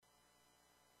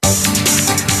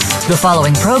The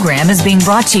following program is being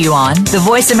brought to you on the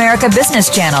Voice America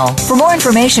Business Channel. For more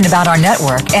information about our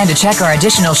network and to check our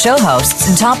additional show hosts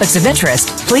and topics of interest,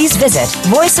 please visit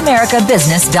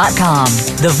voiceamericabusiness.com.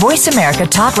 The Voice America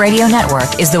Talk Radio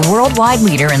Network is the worldwide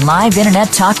leader in live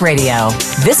Internet talk radio.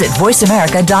 Visit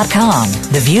voiceamerica.com.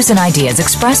 The views and ideas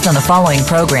expressed on the following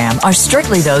program are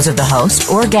strictly those of the host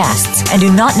or guests and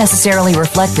do not necessarily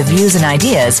reflect the views and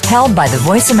ideas held by the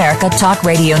Voice America Talk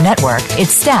Radio Network,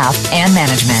 its staff, and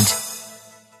management.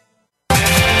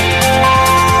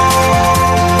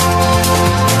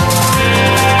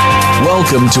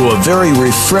 Welcome to a very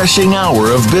refreshing hour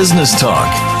of business talk.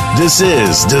 This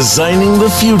is Designing the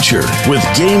Future with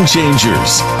Game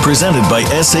Changers, presented by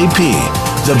SAP.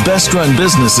 The best-run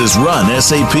businesses run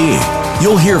SAP.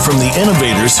 You'll hear from the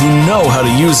innovators who know how to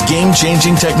use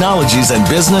game-changing technologies and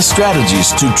business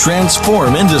strategies to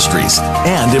transform industries.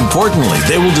 And importantly,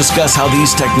 they will discuss how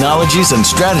these technologies and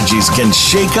strategies can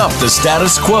shake up the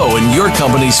status quo in your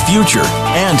company's future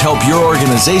and help your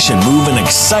organization move in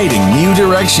exciting new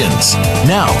directions.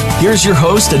 Now, here's your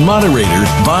host and moderator,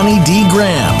 Bonnie D.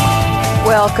 Graham.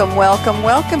 Welcome, welcome,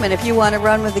 welcome. And if you want to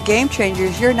run with the Game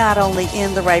Changers, you're not only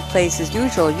in the right place as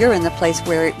usual, you're in the place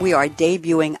where we are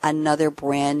debuting another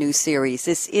brand new series.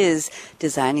 This is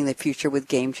Designing the Future with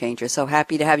Game Changers. So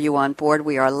happy to have you on board.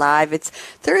 We are live. It's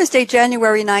Thursday,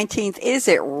 January 19th. Is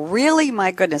it really?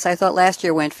 My goodness, I thought last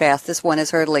year went fast. This one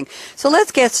is hurtling. So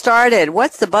let's get started.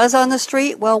 What's the buzz on the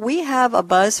street? Well, we have a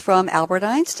buzz from Albert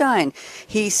Einstein.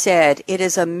 He said, "It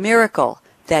is a miracle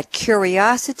that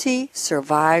curiosity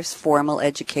survives formal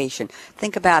education."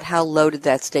 Think about how loaded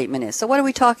that statement is. So what are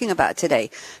we talking about today?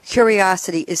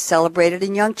 Curiosity is celebrated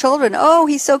in young children. Oh,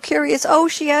 he's so curious. Oh,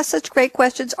 she asks such great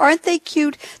questions. Aren't they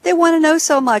cute? They want to know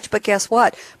so much. But guess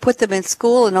what? Put them in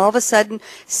school and all of a sudden,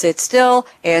 sit still,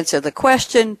 answer the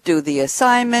question, do the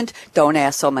assignment, don't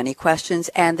ask so many questions,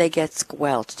 and they get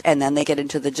squelched. And then they get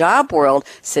into the job world.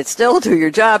 Sit still, do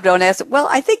your job, don't ask. Well,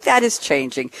 I think that is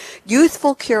changing.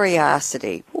 Youthful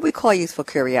curiosity. What we call youthful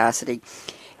curiosity,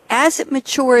 as it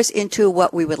matures into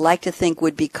what we would like to think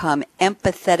would become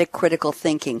empathetic critical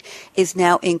thinking, is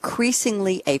now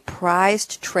increasingly a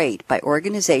prized trait by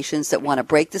organizations that want to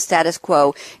break the status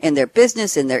quo in their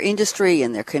business, in their industry,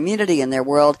 in their community, in their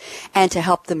world, and to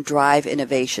help them drive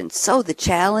innovation. So the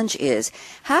challenge is,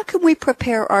 how can we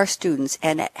prepare our students,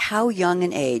 and at how young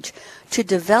an age, to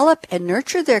develop and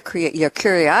nurture their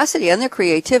curiosity and their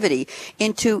creativity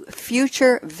into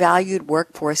future valued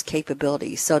workforce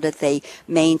capabilities so that they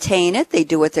maintain it, they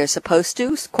do what they're supposed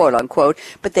to, quote unquote,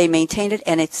 but they maintain it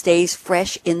and it stays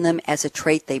fresh in them as a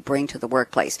trait they bring to the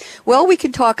workplace. Well, we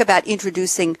can talk about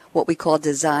introducing what we call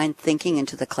design thinking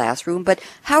into the classroom, but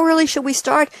how early should we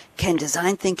start? Can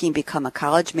design thinking become a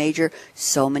college major?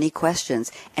 So many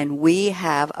questions. And we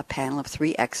have a panel of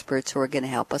 3 experts who are going to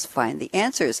help us find the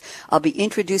answers. I'll be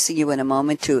introducing you in a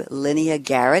moment to Linnea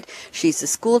Garrett. She's the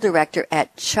school director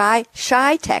at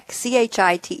ChiTech,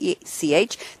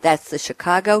 CHITECH. That's the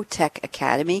Chicago Tech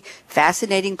Academy.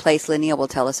 Fascinating place. Linnea will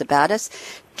tell us about us.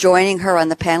 Joining her on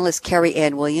the panel is Carrie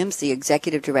Ann Williams, the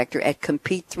executive director at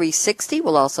Compete 360.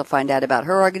 We'll also find out about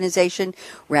her organization.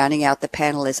 Rounding out the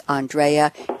panel is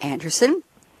Andrea Anderson,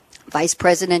 Vice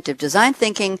President of Design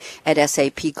Thinking at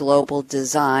SAP Global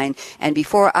Design. And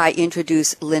before I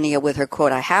introduce Linnea with her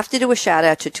quote, I have to do a shout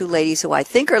out to 2 ladies who I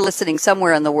think are listening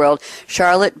somewhere in the world,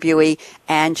 Charlotte Buey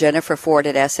and Jennifer Ford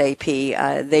at SAP.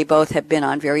 They both have been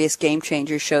on various Game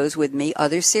Changer shows with me,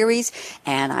 other series,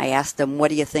 and I asked them, what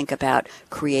do you think about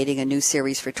creating a new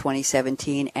series for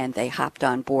 2017? And they hopped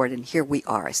on board, and here we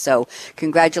are. So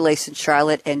congratulations,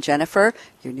 Charlotte and Jennifer.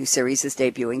 Your new series is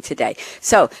debuting today.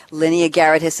 So Linnea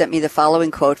Garrett has sent me the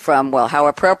following quote from, well, how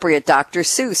appropriate, Dr.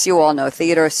 Seuss. You all know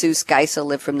Theodore Seuss Geisel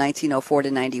lived from 1904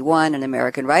 to 91, an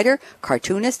American writer,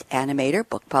 cartoonist, animator,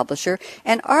 book publisher,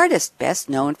 and artist, best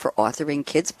known for authoring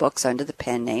kids' books under the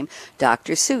pen name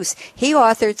Dr. Seuss. He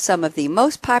authored some of the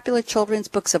most popular children's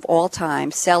books of all time,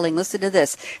 selling, listen to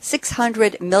this,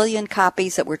 600 million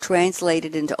copies that were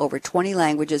translated into over 20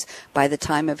 languages by the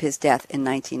time of his death in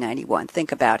 1991.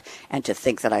 Think about, and to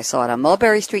think that I saw it on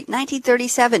Mulberry Street,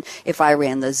 1937. If I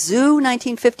ran the Zoo,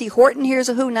 1950. Horton Hears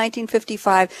a Who,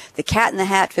 1955. The Cat in the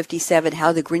Hat, 57.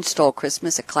 How the Grinch Stole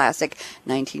Christmas, a classic,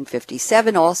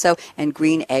 1957 also. And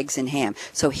Green Eggs and Ham.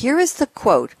 So here is the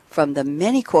quote from the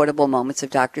many quotable moments of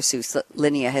Dr. Seuss that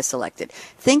Linnea has selected.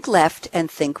 Think left and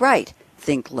think right.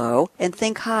 Think low and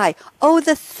think high. Oh,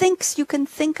 the thinks you can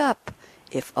think up.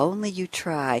 If only you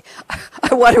try.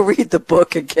 I want to read the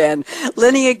book again.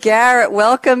 Linnea Garrett,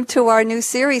 welcome to our new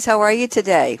series. How are you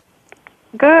today?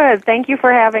 Good. Thank you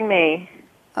for having me.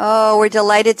 Oh, we're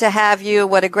delighted to have you.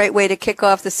 What a great way to kick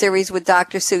off the series with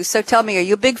Dr. Seuss. So tell me, are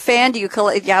you a big fan? Do you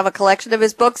have a collection of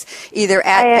his books, either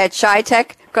at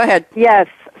ShyTech? Go ahead. Yes.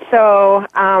 So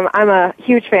I'm a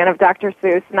huge fan of Dr.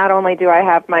 Seuss. Not only do I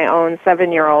have my own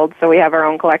 7-year-old, so we have our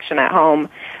own collection at home,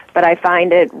 but I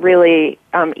find it really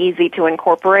easy to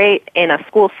incorporate in a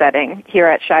school setting here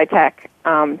at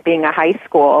ShyTech, being a high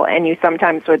school, and you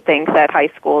sometimes would think that high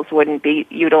schools wouldn't be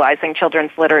utilizing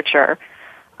children's literature,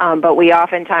 but we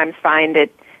oftentimes find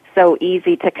it so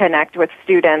easy to connect with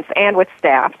students and with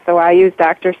staff. So I use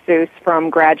Dr. Seuss from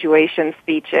graduation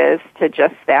speeches to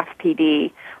just staff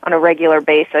PD on a regular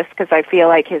basis because I feel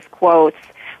like his quotes,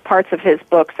 parts of his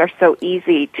books are so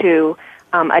easy to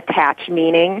attach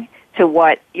meaning to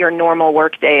what your normal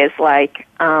workday is like,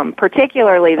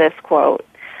 particularly this quote.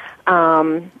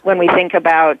 When we think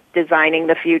about designing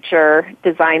the future,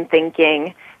 design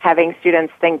thinking, having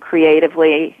students think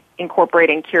creatively,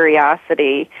 incorporating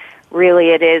curiosity, really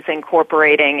it is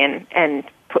incorporating and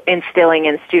instilling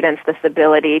in students this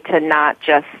ability to not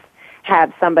just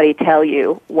have somebody tell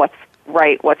you what's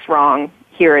right, what's wrong,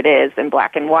 here it is in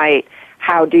black and white.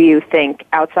 How do you think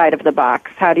outside of the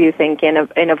box? How do you think in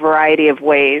a variety of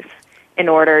ways in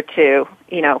order to,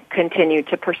 continue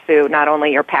to pursue not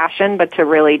only your passion, but to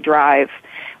really drive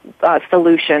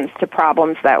solutions to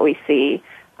problems that we see,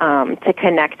 to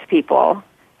connect people.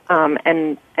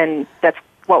 And that's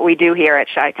what we do here at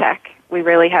ShyTech. We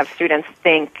really have students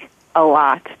think a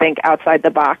lot, think outside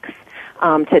the box,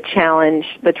 to challenge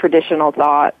the traditional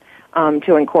thought,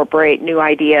 to incorporate new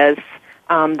ideas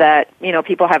that,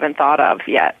 people haven't thought of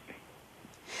yet.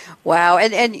 Wow.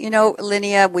 And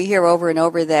Linnea, we hear over and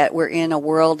over that we're in a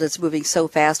world that's moving so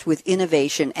fast with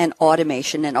innovation and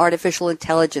automation and artificial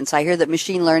intelligence. I hear that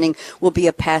machine learning will be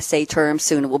a passé term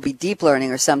soon. It will be deep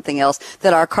learning or something else,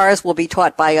 that our cars will be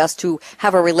taught by us to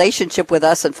have a relationship with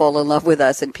us and fall in love with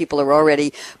us. And people are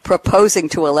already proposing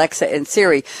to Alexa and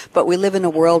Siri. But we live in a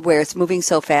world where it's moving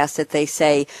so fast that they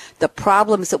say the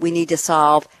problems that we need to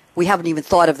solve, we haven't even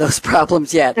thought of those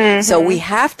problems yet. Mm-hmm. So we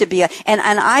have to be, and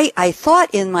I thought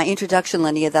in my introduction,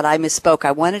 Linnea, that I misspoke.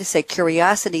 I wanted to say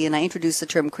curiosity, and I introduced the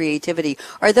term creativity.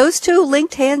 Are those two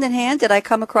linked hand in hand? Did I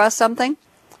come across something?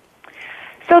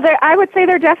 So I would say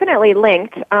they're definitely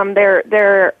linked.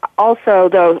 They're also,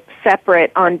 though,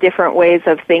 separate on different ways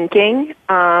of thinking.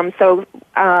 So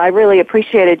I really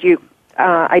appreciated you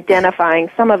identifying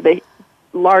some of the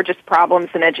largest problems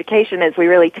in education is we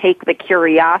really take the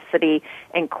curiosity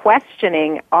and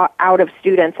questioning out of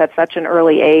students at such an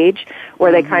early age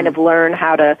where they kind of learn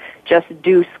how to just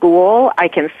do school. I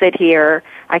can sit here,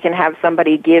 I can have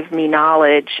somebody give me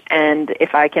knowledge, and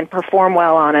if I can perform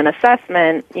well on an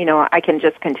assessment, I can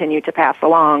just continue to pass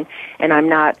along, and I'm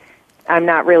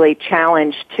not really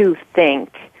challenged to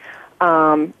think.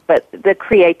 But the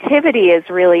creativity is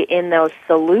really in those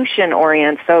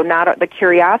solution-oriented. So the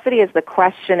curiosity is the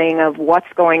questioning of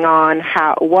what's going on,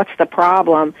 what's the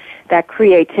problem. That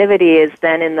creativity is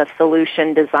then in the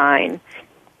solution design.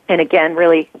 And again,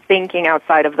 really thinking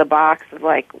outside of the box of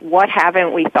what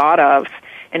haven't we thought of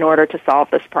in order to solve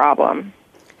this problem?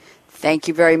 Thank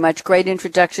you very much. Great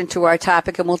introduction to our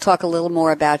topic, and we'll talk a little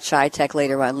more about ShyTech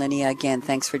later on. Linnea, again,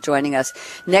 thanks for joining us.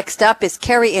 Next up is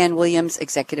Carrie Ann Williams,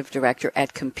 Executive Director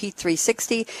at Compete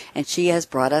 360, and she has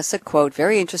brought us a quote,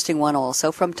 very interesting one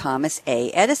also, from Thomas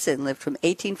A. Edison. Lived from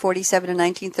 1847 to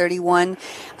 1931,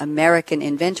 American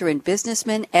inventor and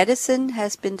businessman. Edison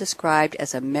has been described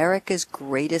as America's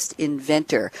greatest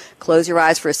inventor. Close your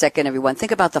eyes for a second, everyone.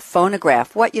 Think about the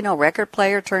phonograph. Record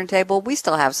player, turntable, we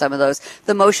still have some of those.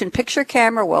 The motion picture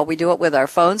camera, well, we do it with our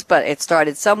phones, but it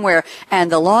started somewhere. And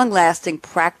the long-lasting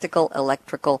practical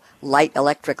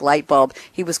electric light bulb.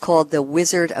 He was called the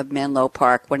Wizard of Menlo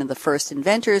Park, one of the first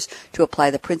inventors to apply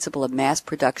the principle of mass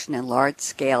production and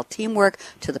large-scale teamwork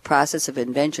to the process of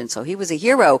invention. So he was a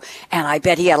hero, and I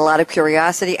bet he had a lot of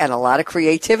curiosity and a lot of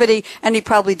creativity, and he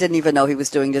probably didn't even know he was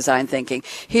doing design thinking.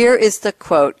 Here is the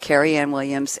quote Carrie Ann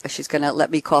Williams, she's going to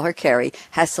let me call her Carrie,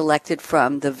 has selected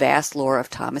from The Vast Lore of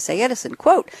Thomas A. Edison.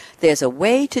 Quote, "There's a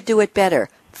way to do it better.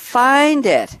 Find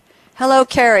it." Hello,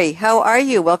 Carrie. How are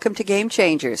you? Welcome to Game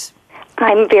Changers.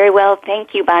 I'm very well,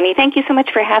 thank you, Bonnie. Thank you so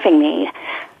much for having me.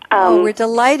 We're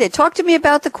delighted. Talk to me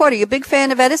about the quote. Are you a big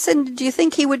fan of Edison? Do you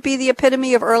think he would be the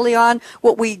epitome of early on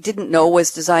what we didn't know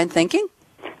was design thinking?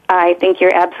 I think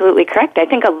you're absolutely correct. I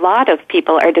think a lot of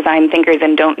people are design thinkers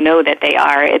and don't know that they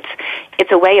are.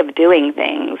 It's a way of doing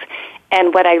things.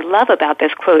 And what I love about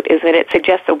this quote is that it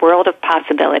suggests a world of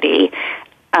possibility.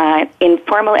 In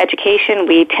formal education,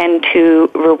 we tend to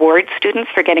reward students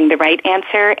for getting the right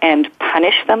answer and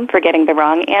punish them for getting the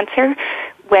wrong answer,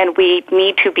 when we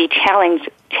need to be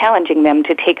challenging them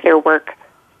to take their work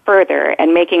further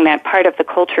and making that part of the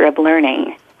culture of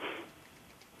learning.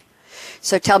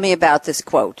 So tell me about this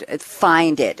quote.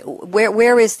 Find it.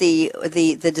 Where is the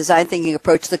design thinking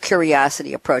approach, the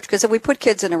curiosity approach? Because if we put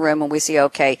kids in a room and we say,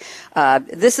 okay,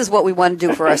 this is what we want to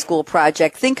do for our school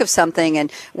project, think of something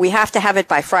and we have to have it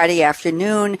by Friday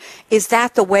afternoon. Is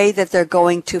that the way that they're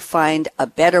going to find a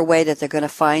better way that they're going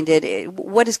to find it?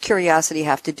 What does curiosity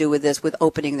have to do with this, with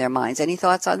opening their minds? Any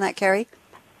thoughts on that, Carrie?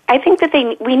 I think that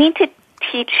we need to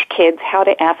teach kids how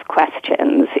to ask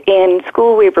questions. In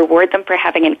school, we reward them for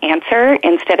having an answer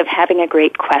instead of having a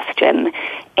great question.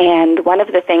 And one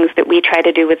of the things that we try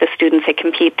to do with the students at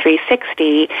Compete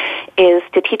 360 is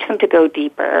to teach them to go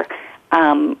deeper.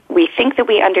 We think that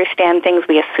we understand things.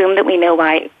 We assume that we know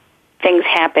why things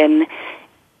happen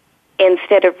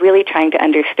instead of really trying to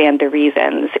understand the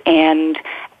reasons. And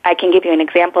I can give you an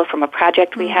example from a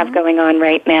project we have going on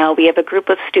right now. We have a group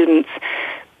of students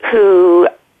who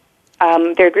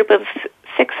they're a group of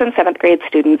 6th and 7th grade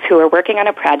students who are working on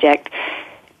a project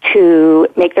to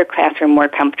make their classroom more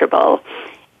comfortable.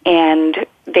 And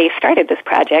they started this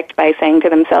project by saying to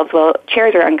themselves, well,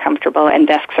 chairs are uncomfortable and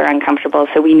desks are uncomfortable,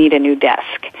 so we need a new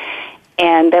desk.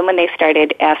 And then when they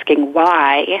started asking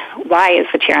why is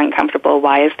the chair uncomfortable,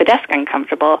 why is the desk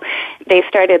uncomfortable, they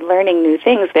started learning new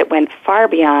things that went far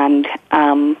beyond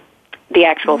the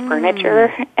actual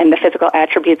furniture and the physical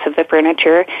attributes of the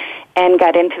furniture, and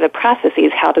got into the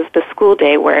processes. How does the school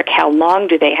day work? How long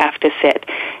do they have to sit?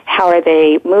 How are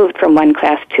they moved from one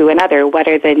class to another? What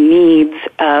are the needs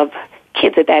of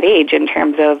kids at that age in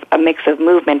terms of a mix of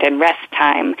movement and rest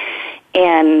time?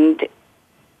 And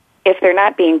if they're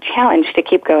not being challenged to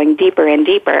keep going deeper and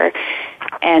deeper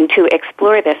and to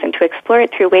explore this and to explore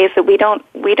it through ways that we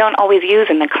don't always use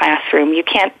in the classroom, you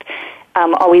can't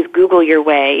always Google your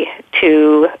way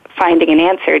to finding an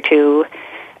answer to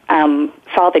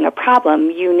solving a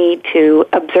problem. You need to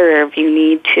observe. You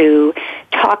need to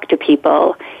talk to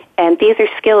people. And these are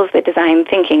skills that design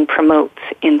thinking promotes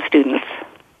in students.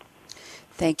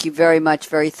 Thank you very much.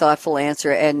 Very thoughtful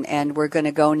answer. And we're going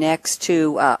to go next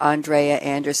to Andrea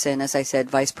Anderson, as I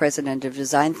said, Vice President of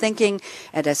Design Thinking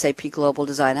at SAP Global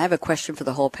Design. I have a question for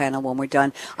the whole panel when we're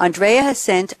done. Andrea has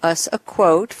sent us a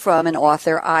quote from an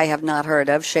author I have not heard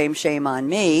of. Shame, shame on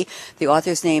me. The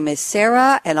author's name is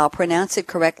Sarah, and I'll pronounce it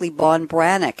correctly,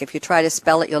 Ban-Branach. If you try to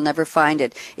spell it, you'll never find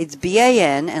it. It's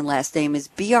B-A-N, and last name is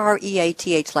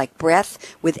B-R-E-A-T-H, like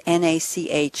breath, with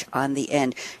N-A-C-H on the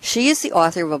end. She is the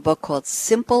author of a book called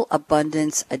Simple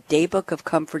Abundance, a Daybook of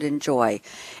Comfort and Joy.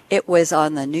 It was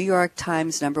on the New York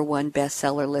Times #1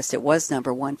 bestseller list. It was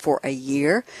 #1 for a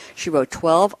year. She wrote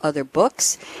 12 other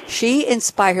books. She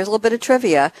inspired, here's a little bit of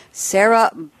trivia, Sarah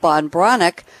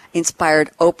Ban-Branach inspired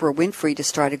Oprah Winfrey to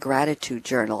start a gratitude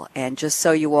journal. And just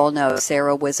so you all know,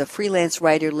 Sarah was a freelance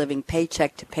writer living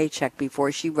paycheck to paycheck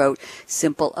before she wrote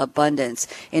Simple Abundance.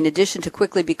 In addition to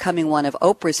quickly becoming one of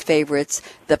Oprah's favorites,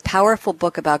 the powerful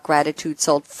book about gratitude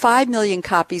sold 5 million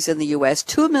copies in the U.S.,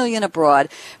 2 million abroad,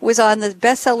 was on the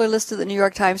bestseller list of the New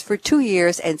York Times for 2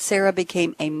 years, and Sarah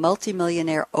became a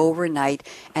multimillionaire overnight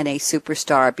and a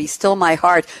superstar. Be Still My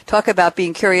Heart. Talk about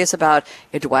being curious about,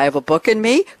 do I have a book in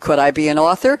me? Could I be an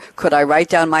author? Could I write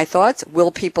down my thoughts? Will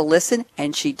people listen?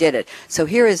 And she did it. So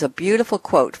here is a beautiful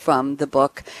quote from the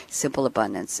book Simple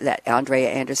Abundance that Andrea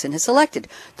Anderson has selected.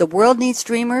 The world needs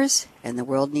dreamers and the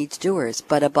world needs doers,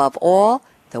 but above all,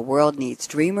 the world needs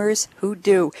dreamers who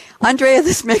do. Andrea,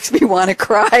 this makes me want to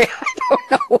cry. I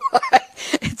don't know why.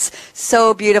 It's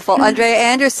so beautiful. Andrea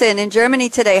Anderson in Germany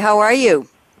today. How are you?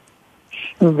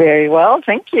 Very well,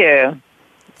 thank you.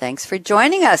 Thanks for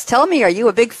joining us. Tell me, are you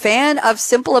a big fan of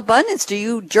Simple Abundance? Do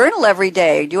you journal every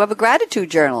day? Do you have a gratitude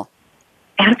journal?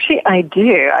 Actually, I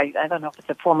do. I don't know if it's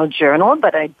a formal journal,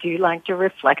 but I do like to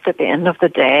reflect at the end of the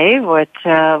day what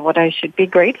I should be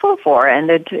grateful for,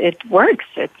 and it works.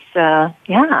 It's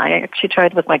I actually try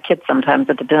it with my kids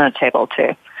sometimes at the dinner table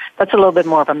too. That's a little bit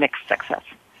more of a mixed success.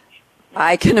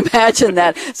 I can imagine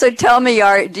that. So tell me,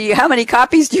 how many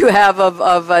copies do you have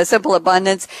of Simple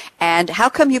Abundance, and how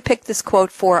come you picked this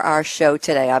quote for our show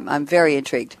today? I'm very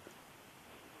intrigued.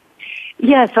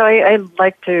 Yeah, so I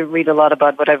like to read a lot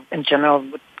about what I, in general,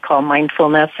 would call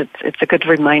mindfulness. It's a good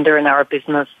reminder in our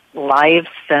business lives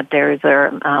that there is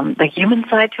the human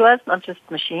side to us, not just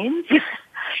machines.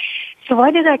 So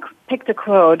why did I picked a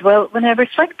quote. Well, when I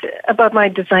reflect about my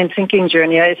design thinking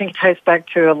journey, I think it ties back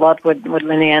to a lot what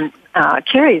Lenny and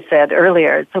Carrie said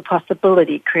earlier. So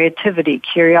possibility, creativity,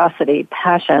 curiosity,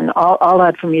 passion, all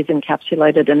that for me is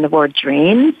encapsulated in the word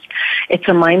dreams. It's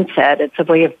a mindset. It's a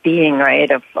way of being,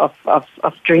 right? Of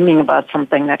dreaming about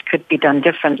something that could be done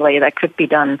differently, that could be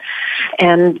done.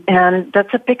 And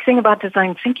that's a big thing about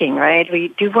design thinking, right? We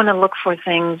do want to look for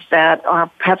things that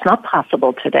are perhaps not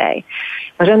possible today.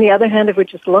 But on the other hand, if we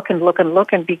just look and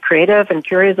be creative and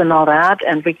curious and all that,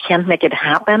 and we can't make it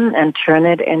happen and turn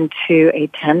it into a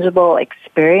tangible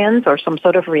experience or some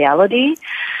sort of reality,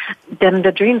 then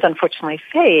the dreams unfortunately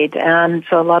fade. And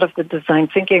so a lot of the design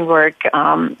thinking work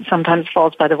sometimes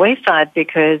falls by the wayside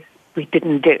because we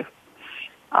didn't do.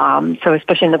 So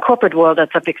especially in the corporate world,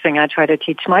 that's a big thing I try to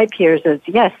teach my peers is,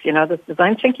 yes, this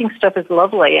design thinking stuff is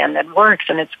lovely and it works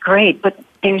and it's great, but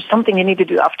there's something you need to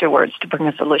do afterwards to bring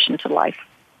a solution to life.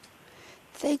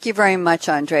 Thank you very much,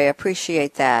 Andrea.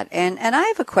 Appreciate that. And I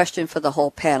have a question for the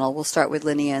whole panel. We'll start with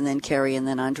Linnea and then Carrie and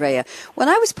then Andrea. When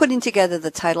I was putting together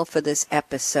the title for this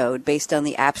episode based on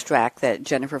the abstract that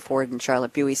Jennifer Ford and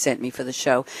Charlotte Buie sent me for the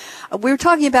show, we were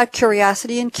talking about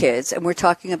curiosity in kids and we're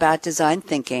talking about design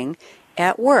thinking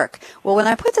at work. Well, when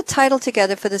I put the title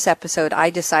together for this episode, I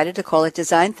decided to call it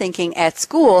Design Thinking at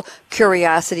School,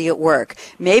 Curiosity at Work.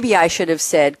 Maybe I should have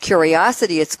said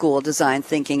Curiosity at School, Design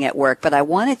Thinking at Work, but I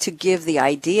wanted to give the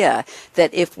idea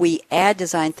that if we add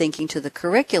design thinking to the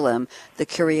curriculum, the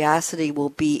curiosity will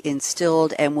be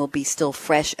instilled and will be still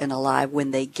fresh and alive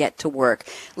when they get to work.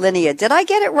 Linnea, did I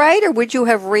get it right, or would you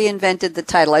have reinvented the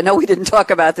title? I know we didn't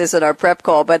talk about this in our prep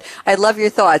call, but I'd love your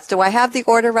thoughts. Do I have the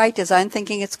order right? Design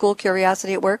Thinking at School, Curiosity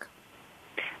at Work?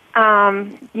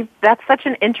 That's such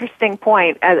an interesting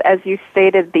point. As you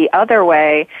stated the other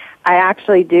way, I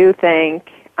actually do think,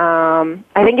 I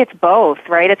think it's both,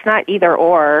 right? It's not either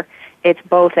or, it's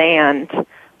both and.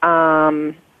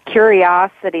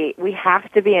 Curiosity, we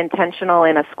have to be intentional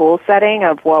in a school setting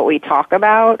of what we talk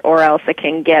about, or else it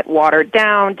can get watered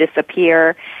down,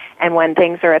 disappear. And when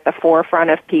things are at the forefront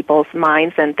of people's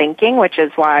minds and thinking, which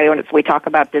is why when we talk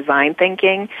about design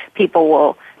thinking, people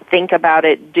will think about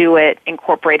it, do it,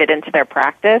 incorporate it into their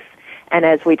practice. And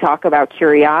as we talk about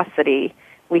curiosity,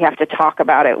 we have to talk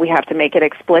about it. We have to make it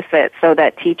explicit so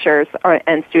that teachers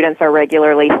and students are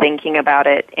regularly thinking about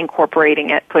it,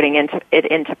 incorporating it, putting it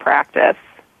into practice.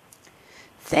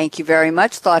 Thank you very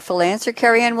much. Thoughtful answer.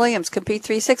 Carrie Ann Williams, Compete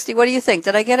 360. What do you think?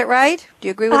 Did I get it right? Do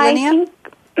you agree with Linnea?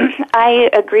 I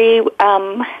agree.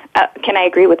 Can I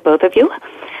agree with both of you?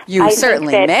 You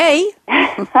certainly may.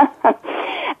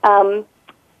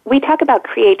 We talk about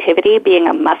creativity being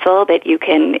a muscle that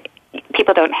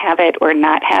people don't have it or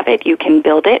not have it, you can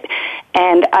build it.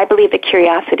 And I believe that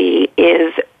curiosity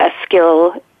is a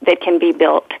skill that can be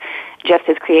built just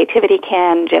as creativity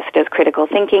can, just as critical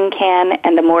thinking can,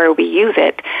 and the more we use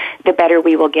it, the better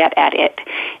we will get at it.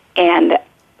 And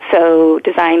so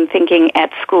design thinking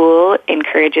at school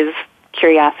encourages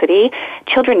curiosity.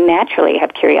 Children naturally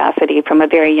have curiosity from a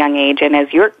very young age, and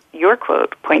as your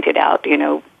quote pointed out,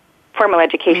 formal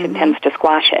education tends to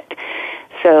squash it.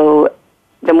 So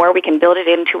the more we can build it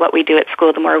into what we do at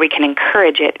school, the more we can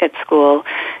encourage it at school,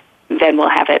 then we'll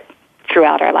have it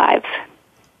throughout our lives.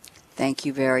 Thank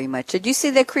you very much. Did you see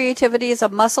that creativity is a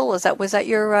muscle? Was that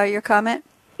your comment?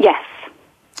 Yes.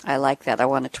 I like that. I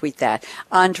want to tweet that.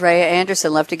 Andrea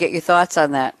Anderson, love to get your thoughts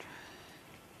on that.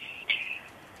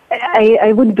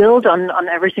 I would build on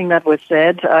everything that was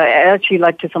said. I actually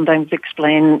like to sometimes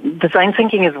explain design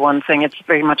thinking is one thing. It's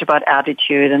very much about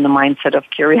attitude and the mindset of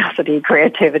curiosity,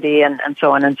 creativity, and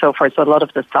so on and so forth. So a lot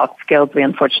of the soft skills we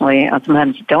unfortunately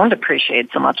sometimes don't appreciate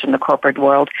so much in the corporate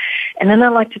world. And then I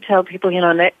like to tell people,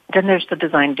 then there's the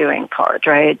design doing part,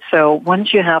 right? So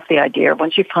once you have the idea,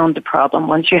 once you found the problem,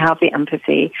 once you have the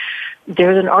empathy,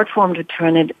 there's an art form to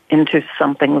turn it into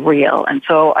something real. And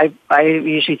so I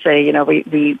usually say,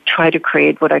 we try to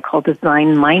create what I call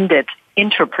design-minded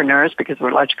entrepreneurs, because we're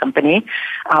a large company,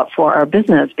 for our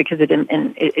business, because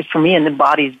it for me, it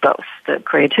embodies both the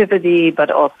creativity, but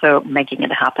also making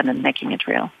it happen and making it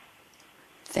real.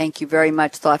 Thank you very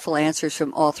much. Thoughtful answers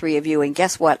from all three of you. And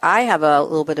guess what? I have a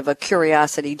little bit of a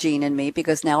curiosity gene in me,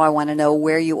 because now I want to know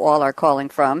where you all are calling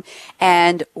from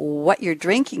and what you're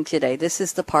drinking today. This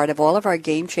is the part of all of our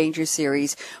Game Changer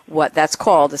series,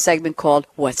 the segment called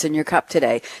What's in Your Cup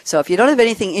Today. So if you don't have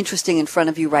anything interesting in front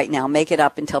of you right now, make it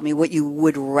up and tell me what you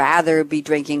would rather be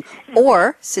drinking.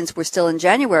 Or, since we're still in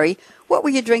January, what were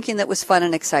you drinking that was fun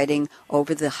and exciting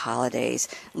over the holidays?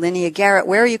 Linnea Garrett,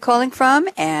 where are you calling from,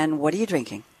 and what are you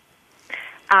drinking?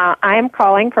 I'm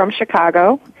calling from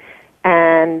Chicago,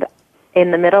 and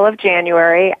in the middle of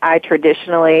January, I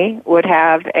traditionally would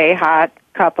have a hot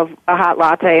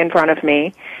latte in front of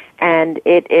me, and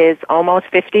it is almost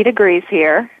 50 degrees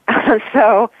here.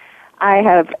 So I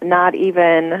have not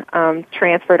even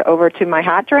transferred over to my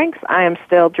hot drinks. I am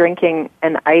still drinking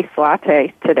an iced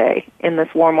latte today in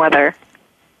this warm weather.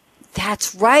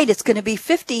 That's right. It's going to be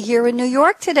 50 here in New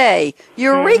York today.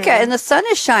 Eureka! And the sun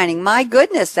is shining. My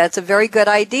goodness, that's a very good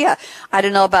idea. I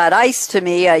don't know about ice to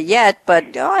me yet,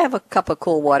 but I have a cup of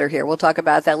cool water here. We'll talk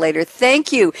about that later.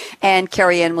 Thank you. And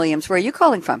Carrie Ann Williams, where are you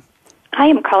calling from? I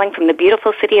am calling from the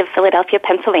beautiful city of Philadelphia,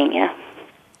 Pennsylvania.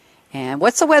 And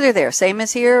what's the weather there? Same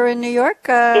as here in New York?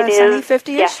 It is, sunny,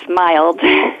 50-ish? Yes, mild.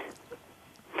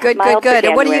 Good, mild good.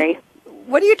 And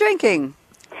what are you drinking?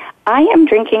 I am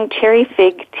drinking cherry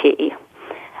fig tea.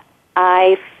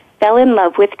 I fell in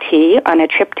love with tea on a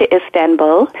trip to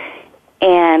Istanbul,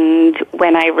 and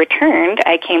when I returned,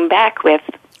 I came back with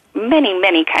many,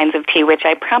 many kinds of tea, which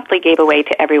I promptly gave away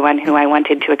to everyone who I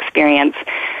wanted to experience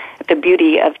the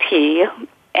beauty of tea.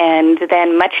 And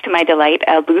then, much to my delight,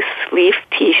 a loose-leaf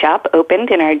tea shop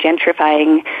opened in our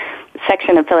gentrifying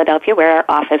section of Philadelphia where our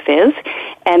office is,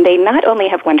 and they not only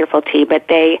have wonderful tea, but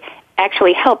they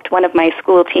actually helped one of my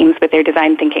school teams with their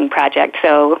design thinking project,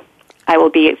 so I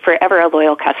will be forever a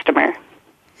loyal customer.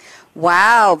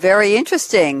 Wow, very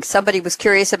interesting. Somebody was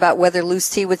curious about whether loose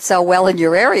tea would sell well in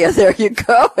your area. There you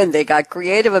go, and they got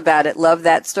creative about it. Love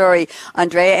that story.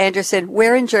 Andrea Anderson,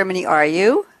 where in Germany are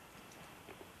you?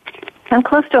 I'm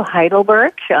close to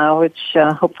Heidelberg, which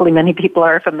hopefully many people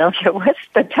are familiar with.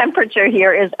 The temperature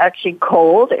here is actually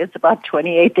cold. It's about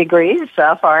 28 degrees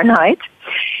Fahrenheit.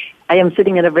 I am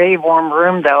sitting in a very warm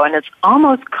room, though, and it's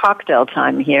almost cocktail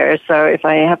time here. So if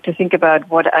I have to think about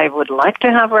what I would like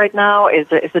to have right now, is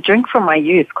a drink from my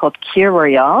youth called Kir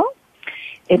Royale.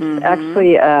 It's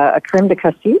actually a creme de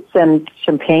cassis and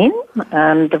champagne.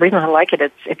 And the reason I like it,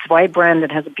 it's white brand.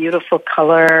 It has a beautiful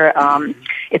color.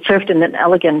 It's served in an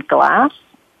elegant glass.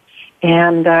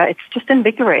 And it's just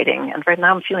invigorating. And right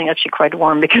now I'm feeling actually quite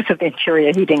warm because of the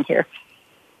interior heating here.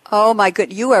 Oh, my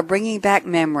good. You are bringing back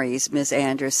memories, Ms.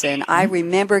 Anderson. I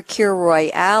remember Kir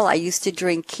Royale. I used to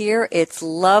drink Kir. It's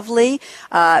lovely.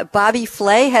 Bobby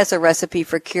Flay has a recipe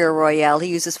for Kir Royale. He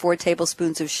uses 4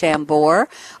 tablespoons of Chambord,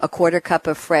 a quarter cup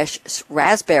of fresh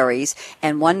raspberries,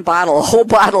 and a whole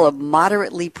bottle of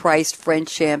moderately priced French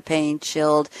champagne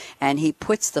chilled, and he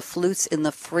puts the flutes in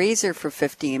the freezer for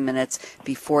 15 minutes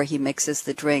before he mixes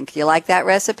the drink. Do you like that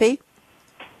recipe?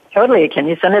 Totally. Can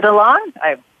you send it along?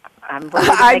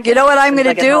 You know what I'm going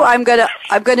to do? I'm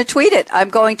going to tweet it. I'm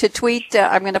going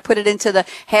to put it into the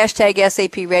hashtag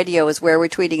SAP Radio is where we're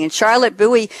tweeting. And Charlotte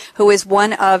Bowie, who is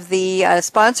one of the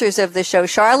sponsors of the show.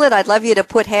 Charlotte, I'd love you to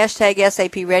put hashtag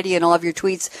SAP Radio in all of your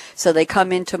tweets so they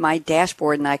come into my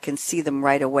dashboard and I can see them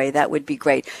right away. That would be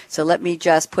great. So let me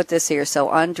just put this here. So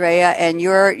Andrea, and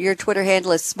your Twitter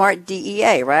handle is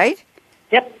SmartDEA, right?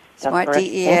 Yep. Smart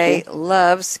DEA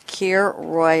loves Kir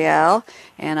Royale,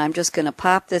 and I'm just going to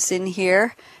pop this in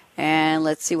here, and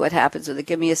let's see what happens with it.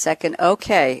 Give me a second.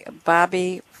 Okay,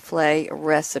 Bobby Flay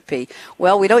recipe.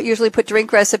 Well, we don't usually put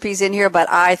drink recipes in here, but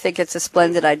I think it's a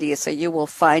splendid idea, so you will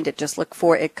find it. Just look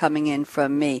for it coming in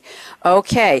from me.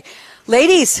 Okay.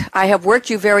 Ladies, I have worked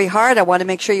you very hard. I want to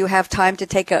make sure you have time to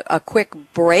take a quick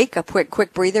break, a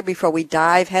quick breather before we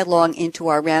dive headlong into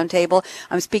our roundtable.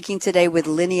 I'm speaking today with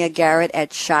Linnea Garrett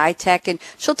at ShyTech, and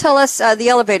she'll tell us the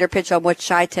elevator pitch on what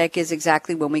ShyTech is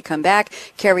exactly when we come back.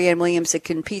 Carrie Ann Williams at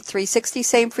Compete 360,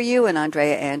 same for you, and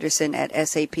Andrea Anderson at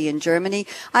SAP in Germany.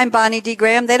 I'm Bonnie D.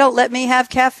 Graham. They don't let me have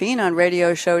caffeine on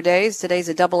radio show days. Today's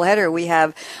a doubleheader. We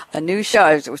have a new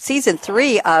show, season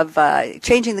 3 of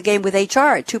Changing the Game with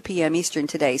HR at 2 p.m. Eastern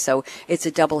today, so it's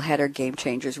a doubleheader Game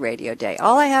Changers Radio Day.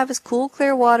 All I have is cool,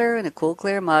 clear water and a cool,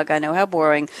 clear mug. I know how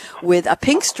boring, with a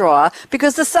pink straw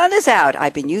because the sun is out.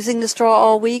 I've been using the straw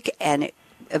all week, and it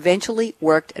eventually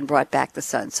worked and brought back the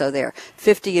sun. So there,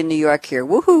 50 in New York here.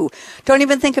 Woohoo! Don't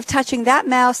even think of touching that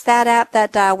mouse, that app,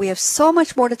 that dial. We have so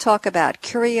much more to talk about.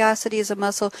 Curiosity is a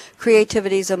muscle.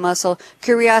 Creativity is a muscle.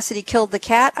 Curiosity killed the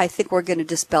cat. I think we're going to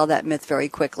dispel that myth very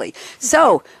quickly.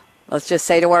 So let's just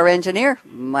say to our engineer,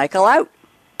 Michael out.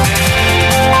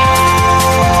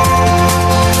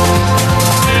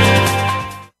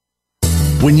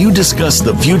 When you discuss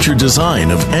the future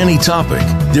design of any topic,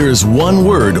 there is one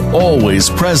word always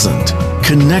present: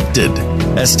 connected.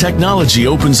 As technology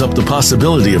opens up the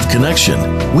possibility of connection,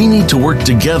 we need to work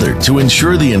together to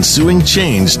ensure the ensuing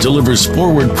change delivers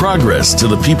forward progress to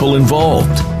the people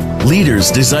involved. Leaders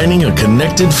designing a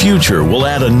connected future will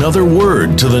add another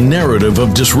word to the narrative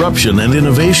of disruption and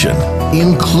innovation: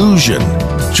 inclusion.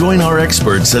 Join our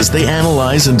experts as they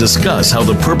analyze and discuss how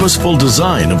the purposeful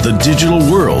design of the digital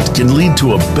world can lead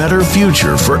to a better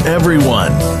future for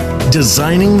everyone.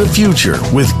 Designing the Future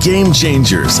with Game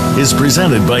Changers is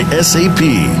presented by SAP.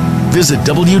 Visit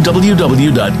www.sap.com.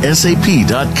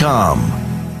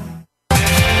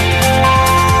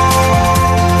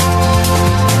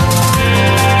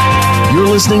 You're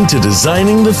listening to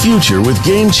Designing the Future with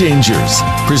Game Changers,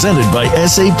 presented by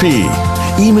SAP.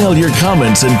 Email your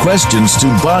comments and questions to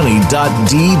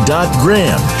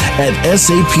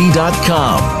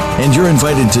bonnie.d.graham@sap.com. And you're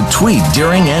invited to tweet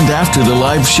during and after the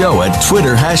live show at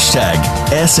Twitter #SAPRADIO.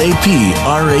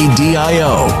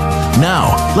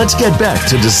 Now, let's get back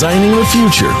to Designing the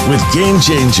Future with Game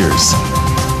Changers.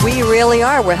 We really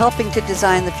are. We're helping to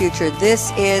design the future.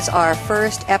 This is our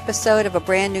first episode of a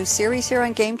brand new series here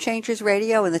on Game Changers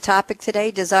Radio. And the topic today,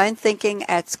 design thinking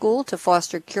at school to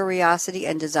foster curiosity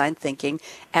and design thinking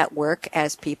at work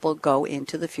as people go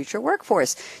into the future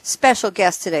workforce. Special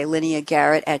guests today, Linnea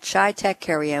Garrett at ChiTech,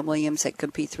 Carrie Ann Williams at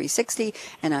Compete 360,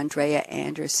 and Andrea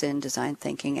Anderson, design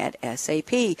thinking at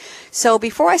SAP. So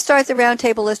before I start the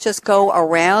roundtable, let's just go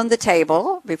around the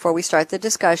table before we start the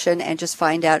discussion and just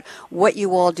find out what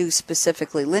you all do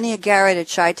specifically. Linnea Garrett at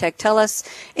ChiTech, tell us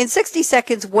in 60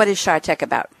 seconds, what is ChiTech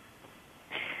about?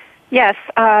 Yes,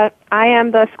 I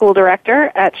am the school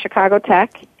director at Chicago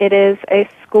Tech. It is a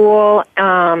school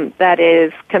that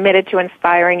is committed to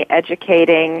inspiring,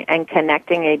 educating, and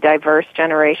connecting a diverse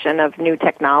generation of new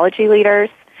technology leaders.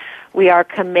 We are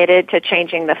committed to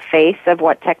changing the face of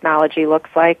what technology looks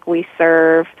like. We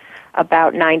serve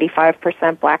about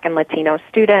 95% Black and Latino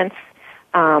students.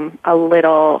 A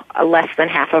little less than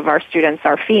half of our students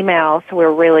are female, so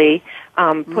we're really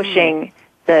pushing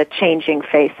the changing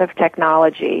face of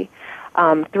technology.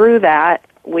 Through that,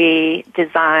 we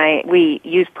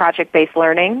use project-based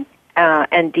learning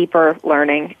and deeper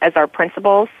learning as our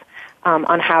principles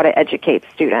on how to educate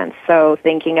students. So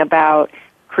thinking about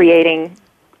creating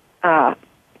an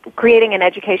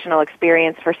educational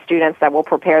experience for students that will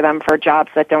prepare them for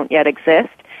jobs that don't yet exist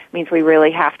means we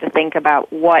really have to think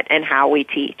about what and how we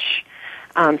teach.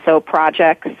 So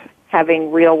projects,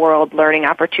 having real-world learning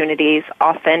opportunities,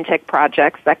 authentic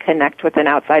projects that connect with an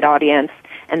outside audience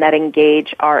and that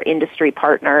engage our industry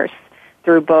partners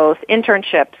through both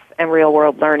internships and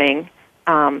real-world learning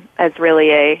as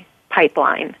really a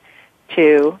pipeline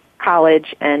to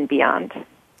college and beyond.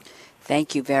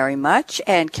 Thank you very much.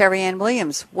 And Carrie Ann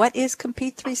Williams, what is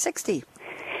Compete 360?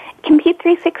 Compete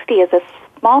 360 is a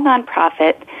small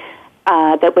nonprofit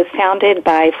that was founded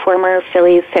by former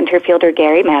Phillies center fielder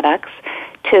Gary Maddox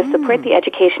to support the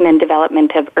education and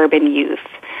development of urban youth.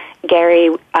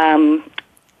 Gary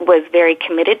was very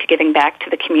committed to giving back to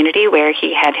the community where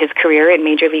he had his career in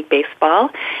Major League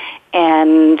Baseball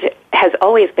and has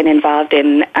always been involved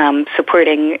in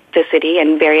supporting the city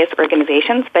and various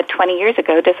organizations, but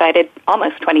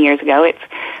almost 20 years ago, it's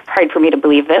hard for me to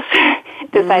believe this,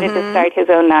 decided to start his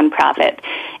own nonprofit.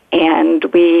 And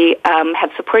we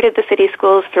have supported the city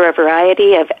schools through a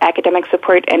variety of academic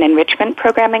support and enrichment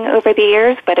programming over the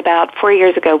years, but about 4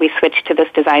 years ago we switched to this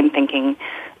design thinking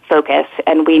focus,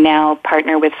 and we now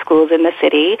partner with schools in the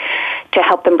city to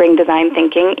help them bring design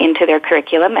thinking into their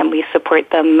curriculum, and we support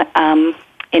them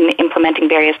in implementing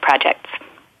various projects.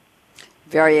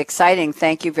 Very exciting.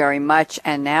 Thank you very much.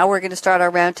 And now we're going to start our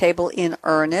roundtable in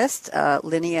earnest.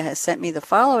 Linnea has sent me the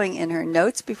following in her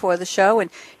notes before the show,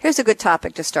 and here's a good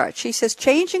topic to start. She says,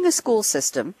 changing a school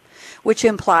system, which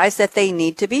implies that they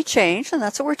need to be changed, and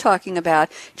that's what we're talking about,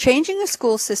 changing a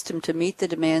school system to meet the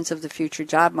demands of the future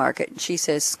job market. And she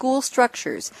says, school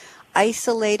structures,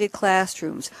 isolated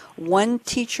classrooms, one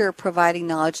teacher providing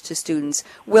knowledge to students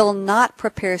will not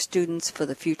prepare students for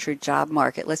the future job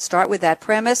market. Let's start with that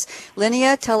premise.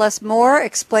 Linnea, tell us more,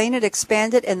 explain it,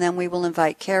 expand it, and then we will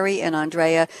invite Carrie and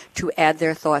Andrea to add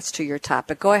their thoughts to your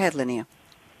topic. Go ahead, Linnea.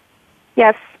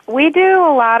 Yes, we do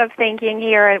a lot of thinking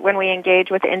here when we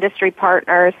engage with industry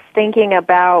partners, thinking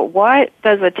about what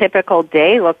does a typical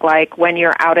day look like when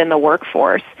you're out in the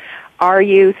workforce. Are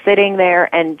you sitting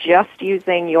there and just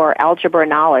using your algebra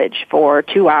knowledge for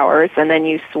 2 hours, and then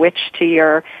you switch to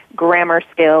your grammar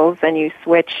skills and you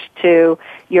switch to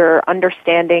your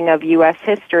understanding of U.S.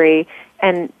 history?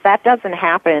 And that doesn't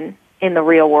happen in the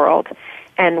real world.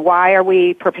 And why are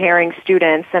we preparing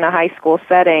students in a high school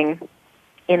setting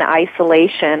in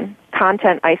isolation,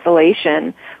 content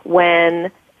isolation,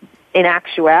 when in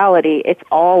actuality, it's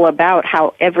all about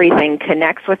how everything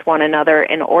connects with one another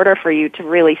in order for you to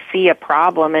really see a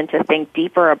problem and to think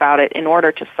deeper about it in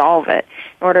order to solve it.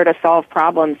 In order to solve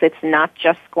problems, it's not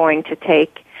just going to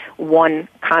take one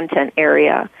content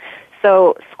area.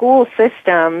 So school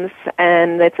systems,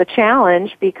 and it's a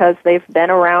challenge because they've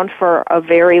been around for a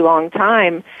very long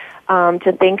time,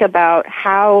 to think about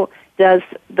how does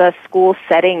the school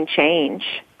setting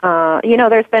change.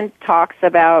 There's been talks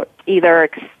about either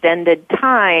extended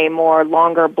time or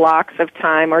longer blocks of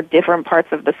time or different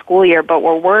parts of the school year, but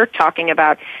what we're talking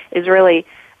about is really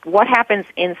what happens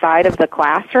inside of the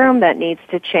classroom that needs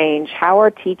to change. How are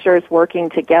teachers working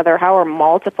together? How are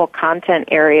multiple content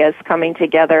areas coming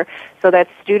together so that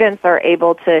students are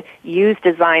able to use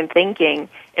design thinking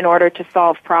in order to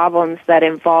solve problems that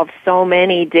involve so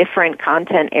many different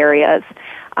content areas?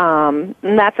 And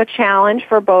that's a challenge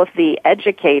for both the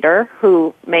educator,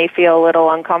 who may feel a little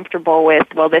uncomfortable with,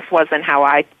 well, this wasn't how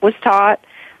I was taught.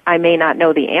 I may not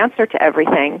know the answer to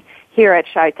everything. Here at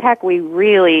Chi-Tech, we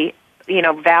really,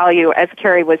 value, as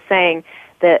Carrie was saying,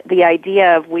 the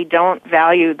idea of we don't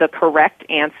value the correct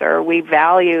answer. We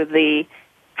value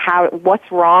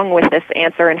what's wrong with this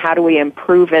answer and how do we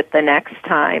improve it the next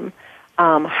time.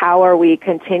 How are we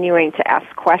continuing to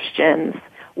ask questions?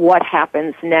 What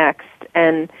happens next?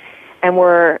 And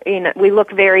we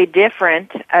look very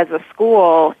different as a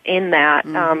school in that,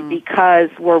 because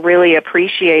we're really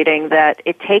appreciating that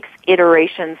it takes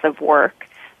iterations of work.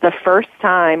 The first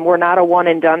time, we're not a one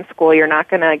and done school. You're not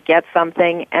going to get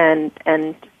something and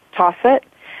toss it.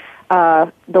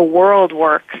 The world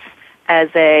works as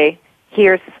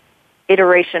here's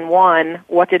iteration 1.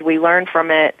 What did we learn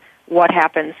from it? What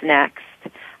happens next?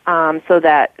 So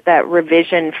that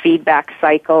revision feedback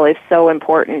cycle is so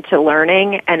important to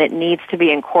learning, and it needs to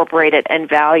be incorporated and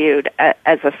valued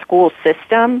as a school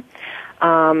system.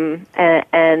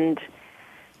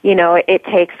 It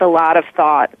takes a lot of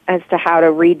thought as to how to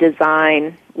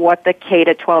redesign what the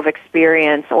K-12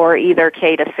 experience or either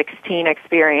K-16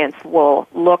 experience will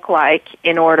look like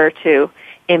in order to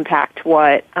impact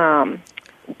what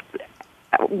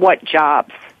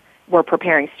jobs we're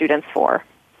preparing students for.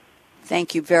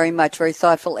 Thank you very much. Very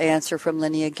thoughtful answer from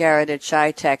Linnea Garrett at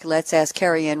Chi-Tech. Let's ask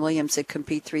Carrie Ann Williams at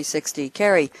Compete 360.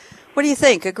 Carrie, what do you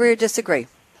think? Agree or disagree?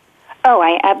 Oh,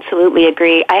 I absolutely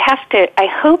agree. I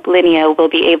hope Linnea will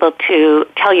be able to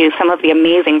tell you some of the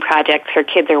amazing projects her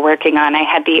kids are working on. I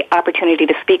had the opportunity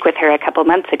to speak with her a couple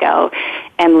months ago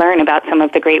and learn about some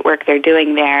of the great work they're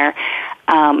doing there.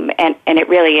 And it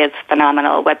really is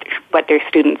phenomenal what their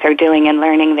students are doing and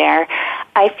learning there.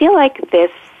 I feel like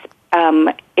this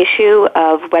issue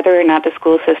of whether or not the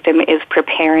school system is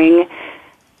preparing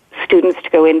students to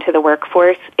go into the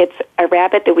workforce, it's a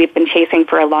rabbit that we've been chasing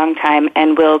for a long time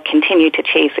and will continue to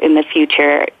chase in the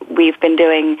future. We've been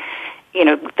doing,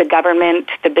 the government,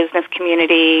 the business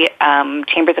community,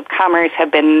 chambers of commerce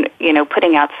have been,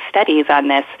 putting out studies on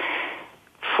this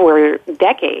for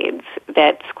decades,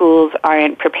 that schools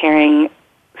aren't preparing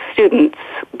students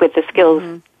with the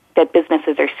skills that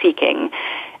businesses are seeking.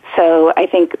 So I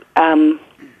think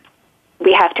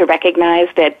we have to recognize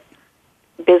that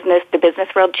the business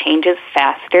world changes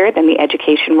faster than the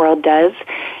education world does,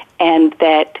 and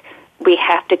that we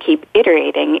have to keep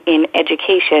iterating in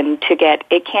education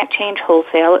it can't change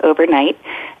wholesale overnight,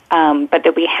 but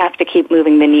that we have to keep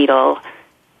moving the needle.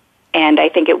 And I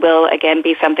think it will, again,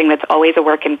 be something that's always a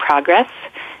work in progress,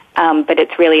 but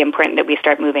it's really important that we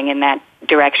start moving in that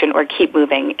direction or keep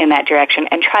moving in that direction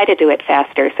and try to do it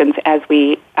faster, since, as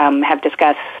we have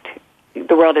discussed,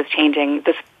 the world is changing.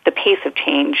 The pace of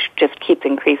change just keeps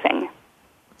increasing.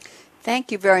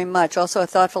 Thank you very much. Also a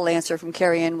thoughtful answer from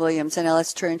Carrie Ann Williams. And now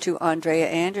let's turn to Andrea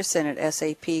Anderson at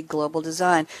SAP Global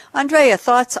Design. Andrea,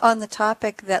 thoughts on the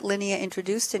topic that Linnea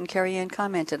introduced and Carrie Ann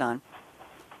commented on?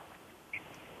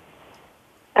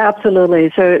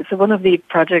 Absolutely. So one of the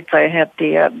projects I had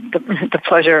the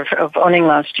pleasure of owning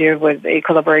last year was a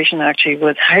collaboration actually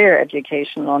with higher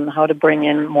education on how to bring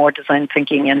in more design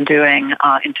thinking and doing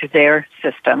into their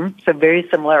system. So very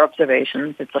similar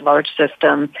observations. It's a large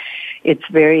system. It's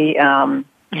very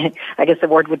I guess the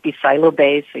word would be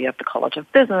silo-based. So you have the College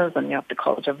of Business and you have the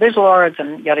College of Visual Arts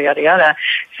and yada, yada, yada.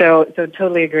 So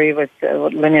totally agree with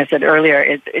what Linnea said earlier.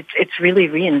 It's really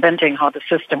reinventing how the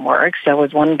system works. That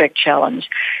was one big challenge.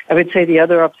 I would say the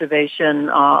other observation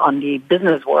on the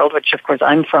business world, which of course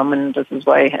I'm from, and this is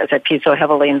why SAP is so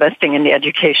heavily investing in the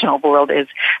educational world, is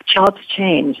jobs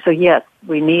change. So yes,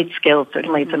 we need skills.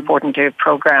 Certainly it's important to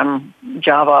program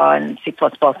Java and C++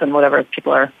 and whatever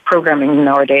people are programming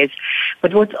nowadays.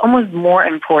 But what's almost more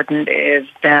important is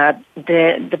that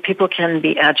the people can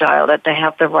be agile, that they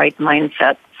have the right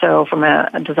mindset. So from a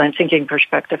design thinking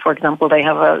perspective, for example, they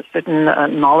have a certain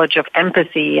knowledge of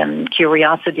empathy and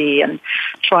curiosity and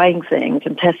trying things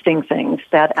and testing things.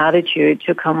 That attitude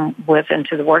to come with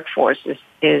into the workforce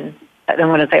is I don't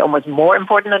want to say almost more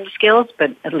important than the skills,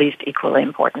 but at least equally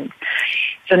important.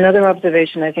 So another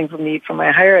observation, I think, from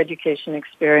my higher education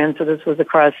experience, so this was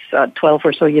across 12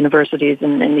 or so universities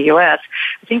in the U.S.,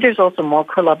 I think there's also more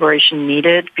collaboration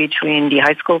needed between the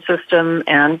high school system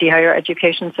and the higher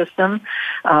education system,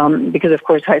 because, of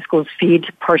course, high schools feed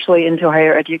partially into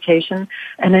higher education.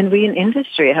 And then we in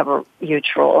industry have a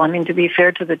huge role. I mean, to be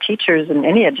fair to the teachers in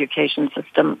any education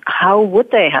system, how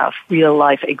would they have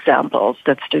real-life examples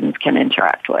that students can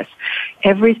interact with?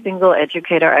 Every single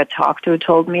educator I talked to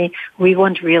told me, we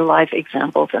want real-life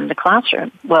examples in the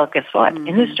classroom. Well, guess what? Mm-hmm.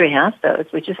 Industry has those.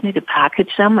 We just need to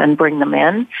package them and bring them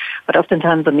in. But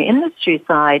oftentimes on the industry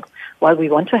side, while we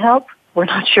want to help, we're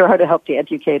not sure how to help the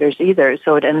educators either.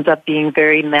 So it ends up being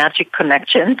very magic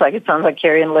connections, like it sounds like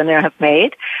Carrie and Linnea have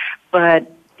made.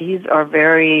 But these are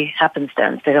very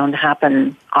happenstance. They don't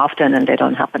happen often, and they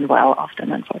don't happen well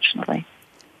often, unfortunately.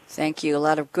 Thank you. A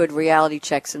lot of good reality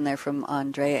checks in there from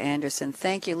Andrea Anderson.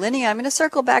 Thank you. Linnea, I'm going to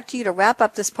circle back to you to wrap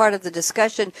up this part of the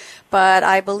discussion, but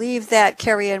I believe that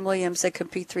Carrie Ann Williams at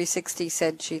Compete 360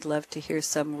 said she'd love to hear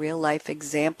some real-life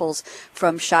examples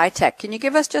from ShyTech. Can you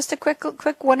give us just a quick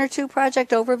one or two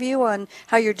project overview on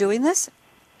how you're doing this?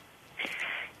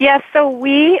 Yes, so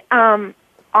we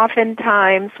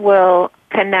oftentimes will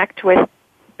connect with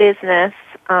business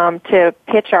to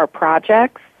pitch our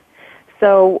projects.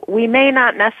 So we may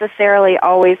not necessarily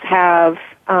always have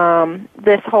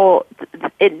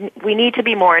we need to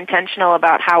be more intentional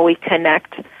about how we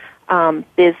connect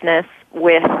business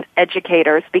with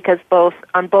educators, because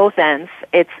on both ends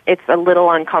it's a little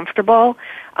uncomfortable.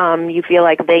 You feel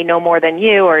like they know more than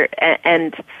you,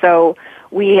 and so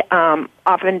we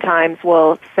oftentimes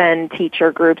will send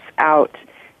teacher groups out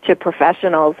to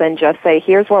professionals and just say,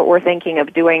 here's what we're thinking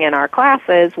of doing in our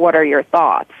classes. What are your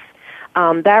thoughts?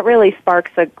 That really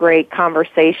sparks a great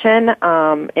conversation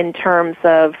in terms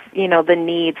of, the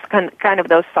needs, kind of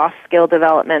those soft skill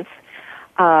developments,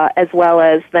 as well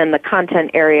as then the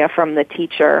content area from the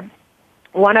teacher.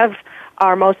 One of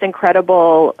our most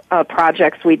incredible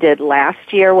projects we did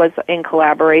last year was in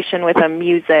collaboration with a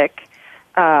music,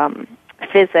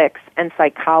 physics, and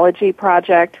psychology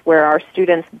project where our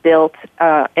students built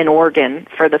an organ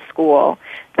for the school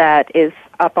that is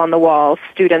up on the wall.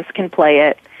 Students can play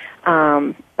it.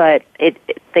 But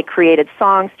they created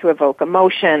songs to evoke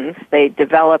emotions. They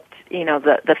developed,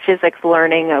 the physics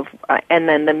learning of, and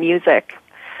then the music.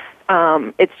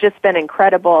 It's just been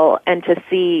incredible, and to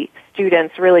see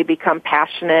students really become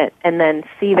passionate and then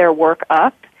see their work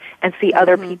up and see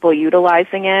other people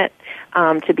utilizing it,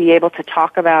 to be able to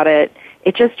talk about it.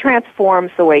 It just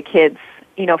transforms the way kids,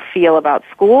 feel about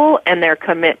school and their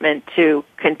commitment to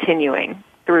continuing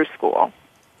through school.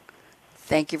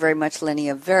 Thank you very much,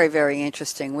 Linnea. Very, very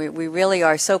interesting. We really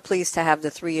are so pleased to have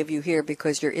the three of you here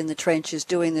because you're in the trenches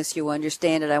doing this. You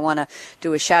understand it. I want to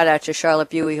do a shout out to Charlotte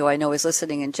Buey, who I know is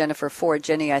listening, and Jennifer Ford.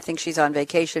 Jenny, I think she's on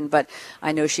vacation, but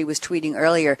I know she was tweeting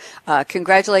earlier.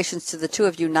 Congratulations to the two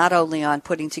of you, not only on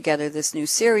putting together this new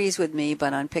series with me,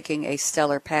 but on picking a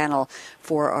stellar panel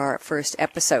for our first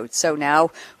episode. So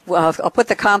now I'll put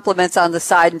the compliments on the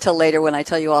side until later when I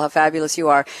tell you all how fabulous you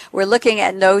are. We're looking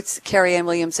at notes Carrie Ann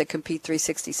Williams at Compete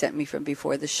 360 sent me from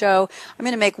before the show. I'm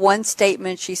going to make one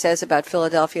statement, she says, about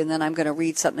Philadelphia, and then I'm going to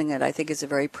read something that I think is a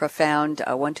very profound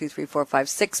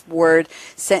 6-word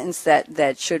sentence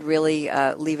that should really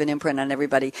leave an imprint on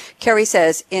everybody. Carrie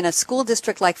says, in a school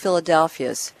district like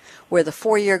Philadelphia's, where the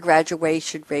 4-year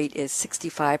graduation rate is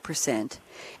 65%,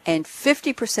 and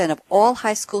 50% of all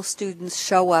high school students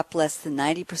show up less than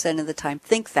 90% of the time.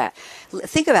 Think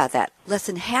about that. Less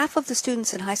than half of the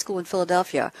students in high school in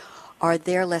Philadelphia are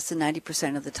there less than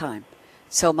 90% of the time.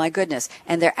 So my goodness.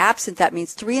 And they're absent. That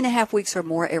means 3.5 weeks or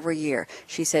more every year.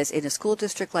 She says, in a school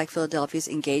district like Philadelphia's,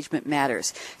 engagement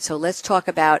matters. So let's talk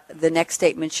about the next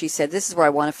statement. She said, this is where I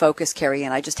want to focus, Carrie,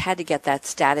 and I just had to get that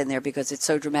stat in there because it's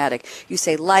so dramatic. You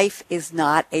say, life is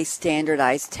not a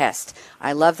standardized test.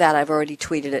 I love that. I've already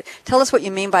tweeted it. Tell us what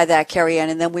you mean by that, Carrie Ann,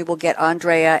 and then we will get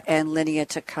Andrea and Linnea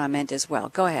to comment as well.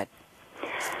 Go ahead.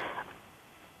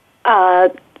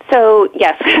 So,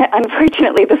 yes,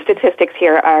 unfortunately, the statistics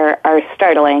here are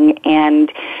startling, and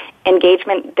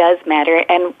engagement does matter.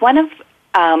 And one of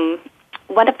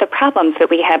the problems that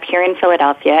we have here in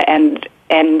Philadelphia and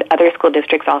other school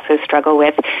districts also struggle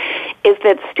with is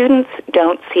that students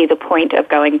don't see the point of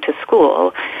going to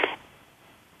school.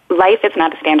 Life is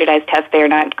not a standardized test. They're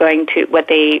not going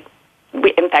to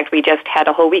in fact, we just had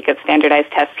a whole week of standardized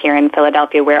tests here in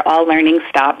Philadelphia where all learning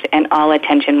stopped and all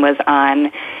attention was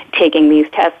on taking these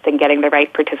tests and getting the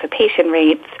right participation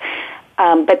rates.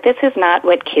 But this is not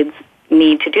what kids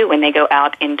need to do when they go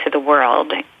out into the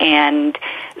world. And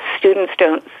students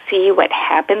don't see what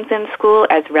happens in school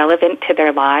as relevant to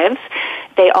their lives.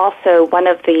 They also, one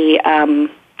of the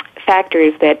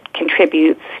factors that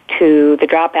contributes to the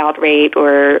dropout rate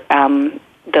or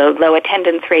the low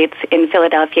attendance rates in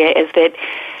Philadelphia is that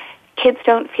kids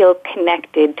don't feel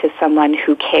connected to someone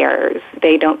who cares.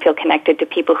 They don't feel connected to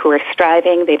people who are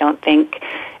striving. They don't think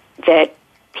that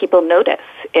people notice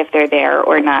if they're there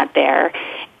or not there.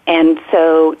 And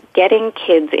so getting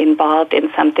kids involved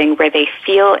in something where they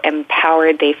feel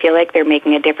empowered, they feel like they're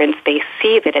making a difference, they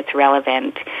see that it's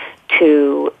relevant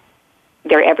to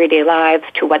their everyday lives,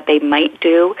 to what they might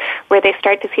do, where they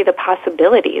start to see the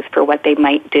possibilities for what they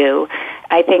might do.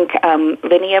 I think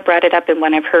Linnea brought it up in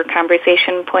one of her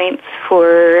conversation points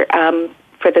for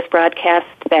this broadcast,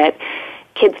 that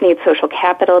kids need social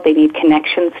capital. They need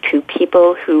connections to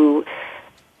people who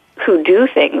do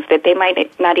things that they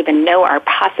might not even know are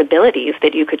possibilities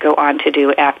that you could go on to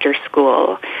do after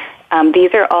school.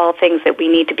 These are all things that we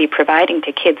need to be providing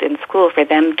to kids in school for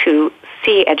them to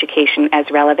see education as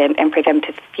relevant and for them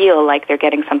to feel like they're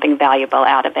getting something valuable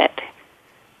out of it.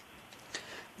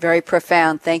 Very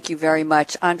profound. Thank you very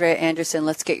much. Andrea Anderson,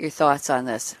 let's get your thoughts on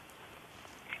this.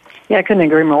 Yeah, I couldn't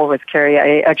agree more with Carrie.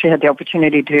 I actually had the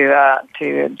opportunity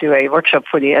to do a workshop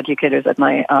for the educators at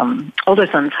my older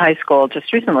son's high school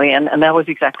just recently, and that was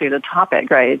exactly the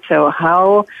topic, right? So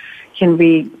how can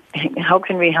we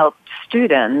help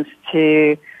students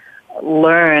to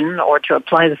learn or to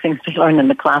apply the things they learn in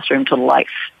the classroom to life?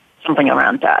 Something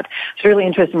around that. It's really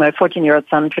interesting. My 14-year-old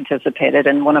son participated,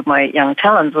 and one of my young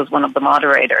talents was one of the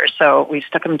moderators. So we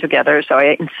stuck them together. So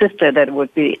I insisted that it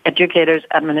would be educators,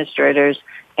 administrators,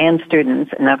 and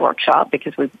students in that workshop,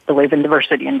 because we believe in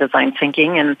diversity and design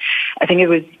thinking. And I think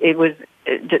it was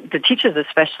the teachers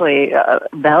especially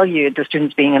valued the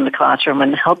students being in the classroom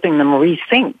and helping them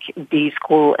rethink the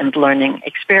school and learning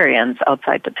experience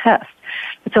outside the test.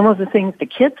 But some of the things the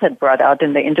kids had brought out,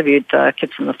 and they interviewed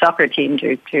kids from the soccer team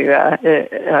to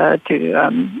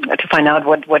find out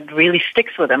what really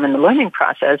sticks with them in the learning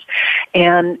process,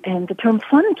 and the term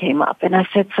fun came up, and I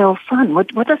said, so fun,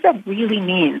 what does that really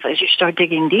mean? So as you start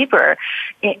digging deeper,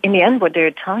 in the end, what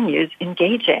they're telling you is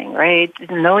engaging, right?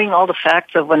 Knowing all the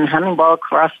facts of when Hannibal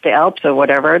crossed the Alps or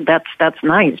whatever, that's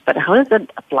nice, but how does that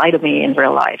apply to me in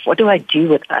real life? What do I do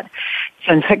with that?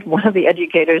 So in fact, one of the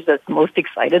educators that's most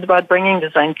excited about bringing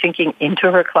design thinking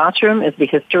into her classroom is the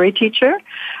history teacher.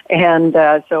 And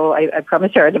so I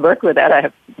promised her to work with that. I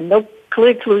have no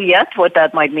clue yet what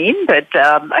that might mean, but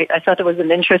I thought it was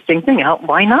an interesting thing.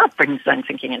 Why not bring design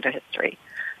thinking into history?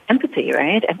 Empathy,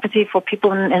 right? Empathy for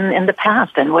people in the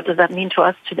past, and what does that mean to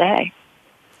us today?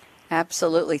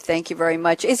 Absolutely. Thank you very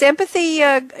much. Is empathy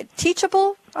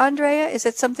teachable, Andrea? Is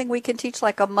it something we can teach,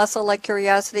 like a muscle, like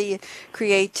curiosity,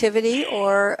 creativity?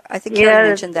 Or I think you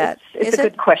mentioned that. It's a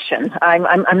good question.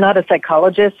 I'm not a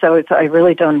psychologist, so I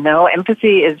really don't know.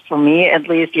 Empathy is, for me at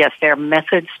least, yes, there are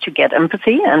methods to get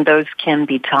empathy, and those can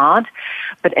be taught.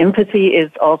 But empathy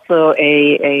is also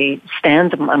a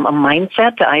stance, a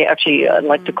mindset. I actually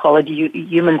like to call it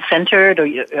human-centered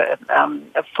or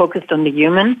focused on the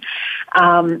human.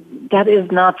 That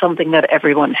is not something that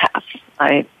everyone has.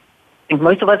 I think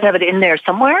most of us have it in there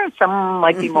somewhere. Some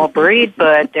might be more buried,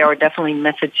 but there are definitely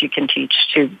methods you can teach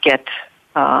to get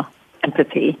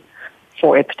empathy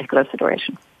for a particular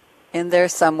situation. In there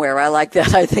somewhere. I like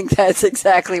that. I think that's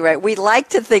exactly right. We like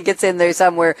to think it's in there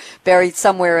somewhere, buried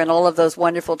somewhere in all of those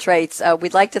wonderful traits.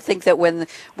 We'd like to think that when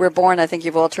we're born, I think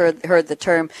you've all heard the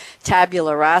term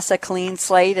tabula rasa, clean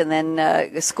slate, and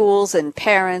then schools and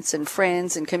parents and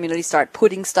friends and community start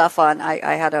putting stuff on.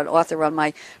 I had an author on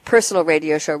my personal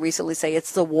radio show recently say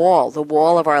it's the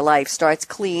wall of our life starts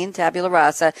clean, tabula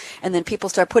rasa, and then people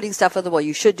start putting stuff on the wall.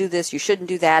 You should do this, you shouldn't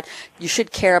do that, you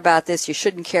should care about this, you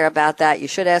shouldn't care about that, you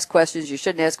should ask questions, you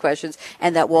shouldn't ask questions,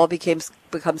 and that wall becomes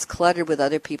cluttered with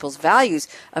other people's values.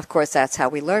 Of course, that's how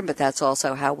we learn, but that's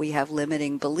also how we have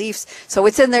limiting beliefs. So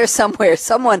it's in there somewhere.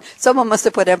 Someone must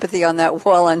have put empathy on that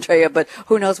wall, Andrea, but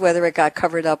who knows whether it got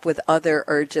covered up with other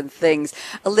urgent things.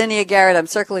 Linnea Garrett, I'm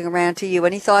circling around to you.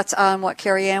 Any thoughts on what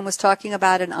Carrie Ann was talking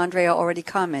about and Andrea already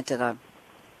commented on?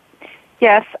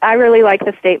 Yes, I really like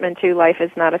the statement, too, life is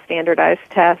not a standardized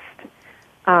test.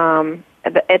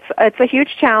 It's a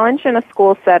huge challenge in a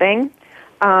school setting.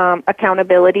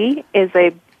 Accountability is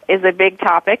a big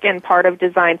topic and part of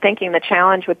design thinking. The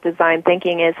challenge with design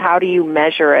thinking is how do you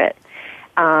measure it,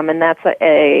 and that's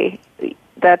a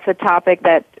topic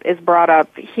that is brought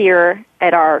up here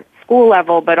at our school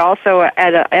level, but also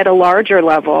at a larger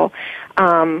level.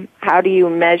 How do you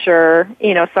measure,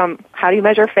 how do you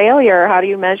measure failure? How do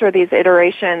you measure these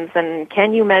iterations? And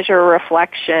can you measure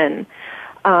reflection?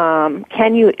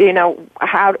 Can you,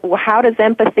 how does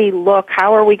empathy look?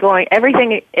 How are we going?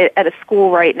 Everything at a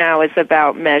school right now is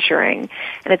about measuring,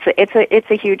 and it's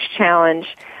a huge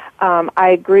challenge. I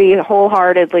agree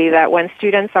wholeheartedly that when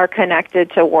students are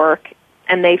connected to work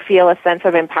and they feel a sense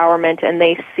of empowerment and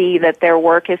they see that their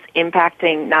work is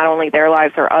impacting not only their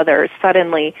lives or others,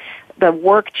 suddenly the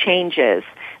work changes.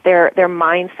 Their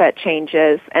mindset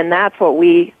changes, and that's what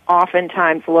we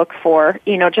oftentimes look for,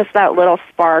 just that little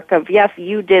spark of, yes,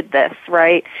 you did this,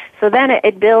 right? So then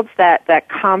it builds that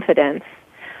confidence.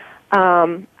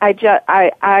 I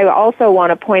also want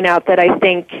to point out that I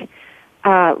think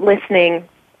listening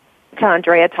to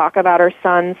Andrea talk about her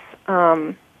son's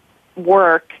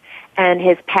work and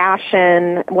his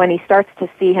passion when he starts to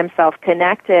see himself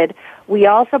connected, we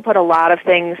also put a lot of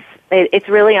things. It's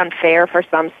really unfair for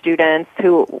some students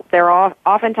who they're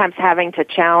oftentimes having to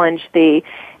challenge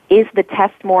is the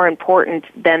test more important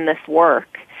than this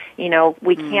work?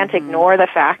 We can't ignore the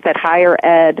fact that higher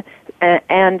ed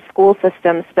and school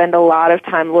systems spend a lot of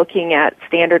time looking at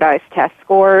standardized test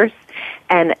scores,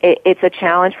 and it's a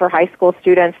challenge for high school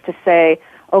students to say,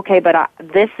 okay, but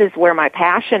this is where my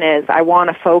passion is. I want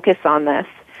to focus on this.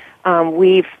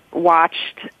 We've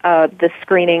watched the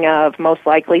screening of Most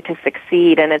Likely to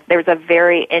Succeed, and there's a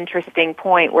very interesting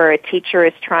point where a teacher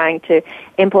is trying to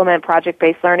implement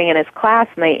project-based learning in his class,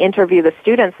 and they interview the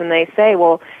students, and they say,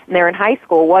 well, and they're in high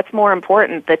school, what's more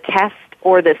important, the test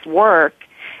or this work?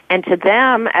 And to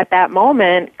them, at that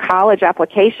moment, college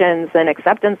applications and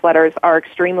acceptance letters are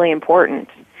extremely important.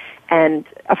 And,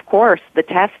 of course, the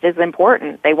test is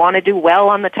important. They want to do well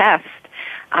on the test.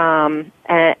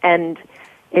 And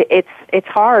it's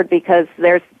hard because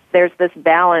there's this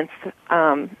balance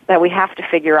that we have to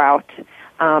figure out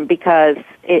because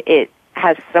it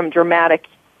has some dramatic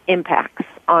impacts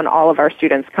on all of our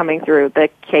students coming through the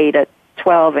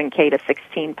K-12 and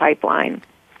K-16 pipeline.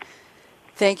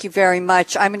 Thank you very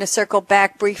much. I'm going to circle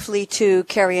back briefly to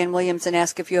Carrie Ann Williams and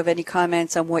ask if you have any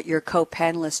comments on what your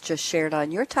co-panelists just shared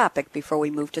on your topic before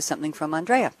we move to something from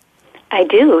Andrea. I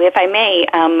do, if I may.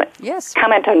 Yes.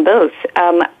 Comment on both.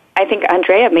 I think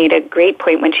Andrea made a great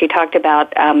point when she talked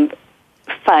about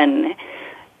fun.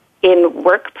 In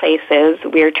workplaces,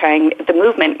 the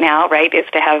movement now, right, is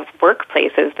to have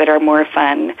workplaces that are more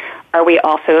fun. Are we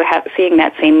also seeing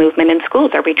that same movement in schools?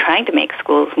 Are we trying to make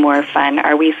schools more fun?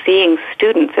 Are we seeing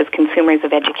students as consumers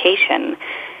of education?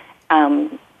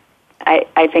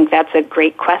 I think that's a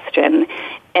great question.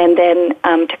 And then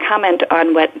to comment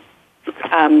on what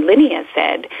Linnea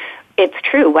said, it's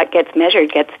true, what gets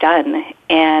measured gets done.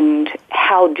 And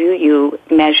how do you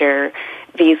measure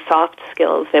these soft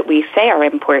skills that we say are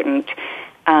important?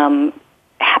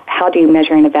 How do you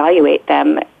measure and evaluate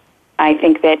them? I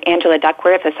think that Angela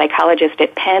Duckworth, a psychologist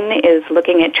at Penn, is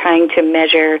looking at trying to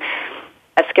measure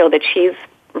a skill that she's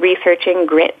researching,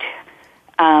 grit.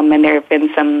 And there have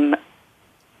been some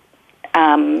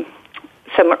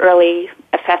early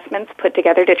assessments put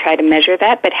together to try to measure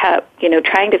that, but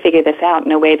trying to figure this out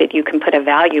in a way that you can put a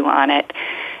value on it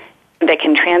that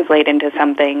can translate into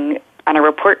something on a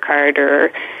report card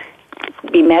or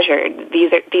be measured.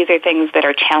 These are things that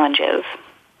are challenges.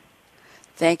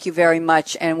 Thank you very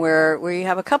much. And we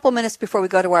have a couple minutes before we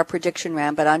go to our prediction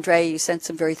round, but Andrea, you sent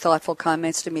some very thoughtful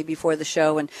comments to me before the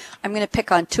show, and I'm going to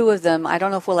pick on two of them. I don't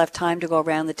know if we'll have time to go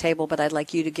around the table, but I'd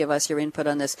like you to give us your input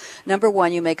on this. Number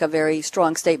one, you make a very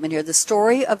strong statement here. The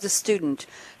story of the student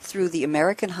through the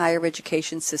American higher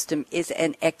education system is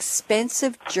an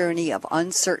expensive journey of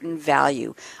uncertain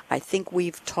value. I think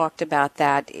we've talked about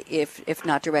that, if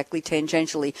not directly,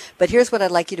 tangentially. But here's what I'd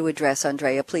like you to address,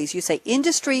 Andrea, please. You say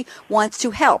industry wants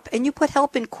to help, and you put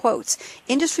help in quotes.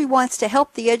 Industry wants to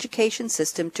help the education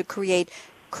system to create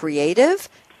creative,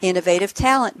 innovative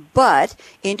talent, but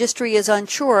industry is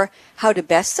unsure how to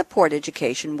best support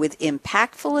education with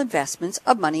impactful investments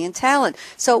of money and talent.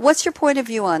 So what's your point of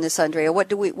view on this, Andrea?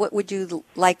 What would you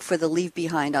like for the leave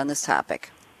behind on this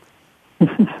topic?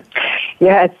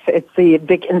 Yeah, it's the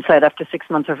big insight after 6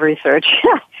 months of research.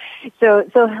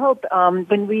 So help.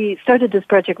 When we started this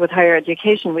project with higher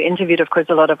education, we interviewed, of course,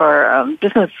 a lot of our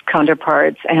business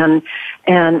counterparts, and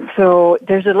so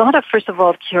there's a lot of, first of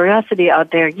all, curiosity out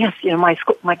there. Yes,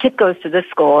 my kid goes to this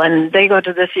school, and they go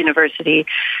to this university,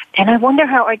 and I wonder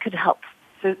how I could help.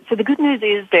 So the good news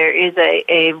is there is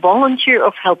a volunteer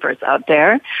of helpers out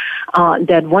there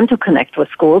that want to connect with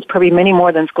schools, probably many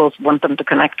more than schools want them to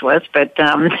connect with, but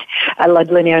I'll let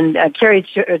Linnea and Carrie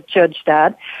judge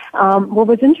that. What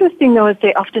was interesting, though, is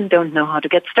they often don't know how to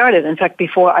get started. In fact,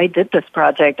 before I did this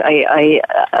project, I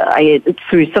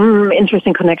through some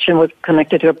interesting connection, was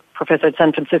connected to a professor at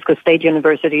San Francisco State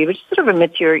University, which is sort of a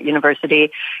mid-tier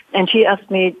university, and she asked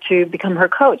me to become her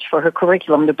coach for her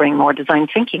curriculum to bring more design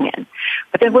thinking in.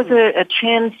 But there was a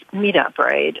chance meetup,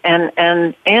 right?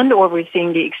 And or we're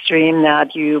seeing the extreme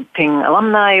that you ping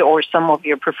alumni or some of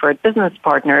your preferred business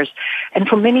partners. And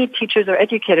for many teachers or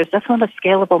educators, that's not a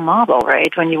scalable model,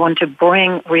 right? When you want to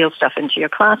bring real stuff into your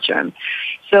classroom.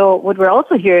 So what we're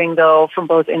also hearing, though, from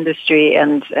both industry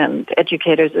and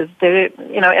educators is that,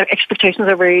 expectations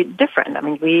are very different. I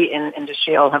mean, we in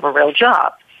industry all have a real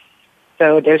job.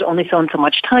 So there's only so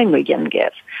much time we can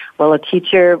give. Well, a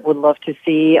teacher would love to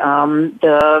see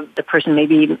the person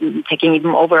maybe taking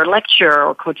even over a lecture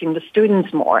or coaching the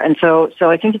students more. And so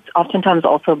I think it's oftentimes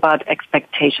also about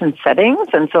expectation settings.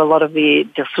 And so a lot of the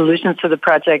solutions to the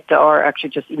project are actually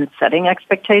just in setting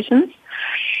expectations.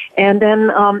 And then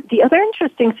the other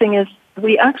interesting thing is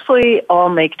we actually all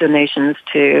make donations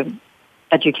to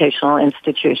educational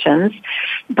institutions.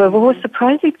 But what was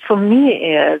surprising for me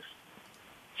is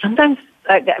sometimes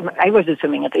I was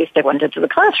assuming at least they went into the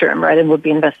classroom, right, and would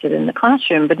be invested in the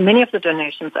classroom. But many of the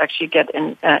donations actually get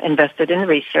invested in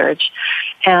research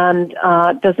and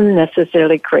doesn't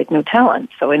necessarily create new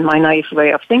talent. So in my naive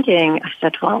way of thinking, I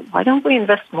said, well, why don't we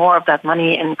invest more of that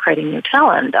money in creating new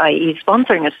talent, i.e.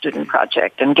 sponsoring a student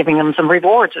project and giving them some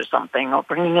rewards or something or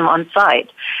bringing them on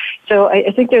site. So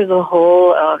I think there's a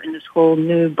whole, in this whole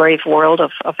new brave world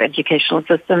of educational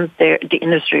systems, the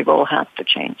industry will have to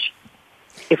change.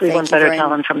 If we want better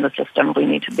talent from the system, we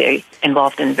need to be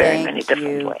involved in very many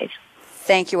different ways.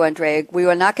 Thank you, Andrea. We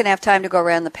are not going to have time to go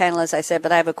around the panel, as I said,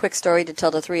 but I have a quick story to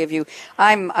tell the three of you.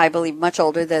 I'm, I believe, much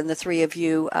older than the three of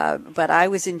you, but I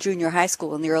was in junior high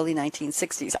school in the early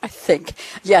 1960s, I think.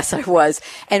 Yes, I was.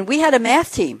 And we had a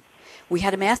math team.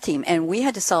 And we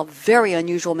had to solve very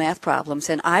unusual math problems,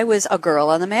 and I was a girl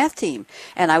on the math team,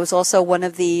 and I was also one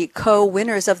of the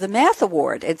co-winners of the math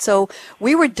award. And so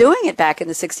we were doing it back in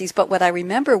the 60s, but what I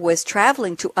remember was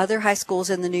traveling to other high schools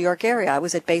in the New York area. I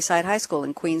was at Bayside High School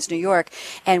in Queens, New York,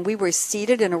 and we were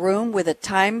seated in a room with a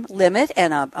time limit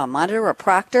and a monitor, a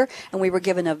proctor, and we were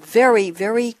given a very,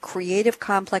 very creative,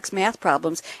 complex math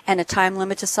problems and a time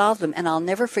limit to solve them. And I'll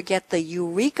never forget the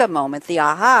eureka moment, the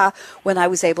aha, when I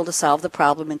was able to solve the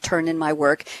problem and turn in my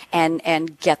work and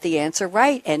get the answer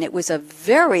right. And it was a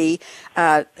very,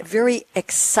 very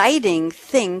exciting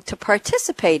thing to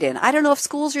participate in. I don't know if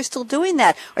schools are still doing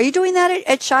that. Are you doing that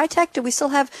at Chi-Tech? Do we still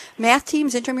have math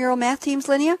teams, intramural math teams,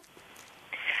 Linnea?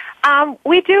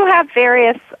 We do have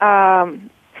various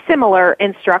similar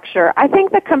in structure. I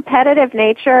think the competitive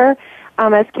nature,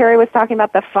 as Carrie was talking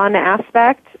about, the fun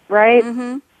aspect, right?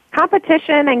 Mm-hmm.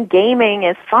 Competition and gaming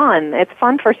is fun. It's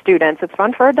fun for students. It's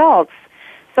fun for adults.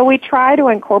 So we try to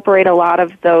incorporate a lot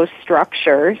of those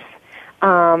structures,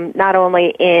 not only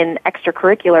in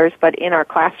extracurriculars, but in our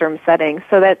classroom settings,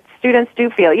 so that students do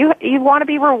feel you want to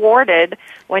be rewarded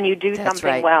when you do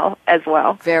something well as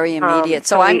well. Very immediate.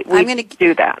 So I'm going to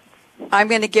do that. I'm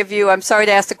going to give you, I'm sorry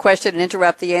to ask the question and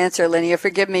interrupt the answer, Linnea.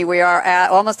 Forgive me. We are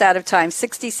almost out of time.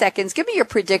 60 seconds. Give me your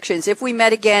predictions. If we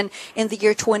met again in the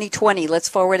year 2020, let's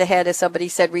forward ahead, as somebody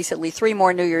said recently, 3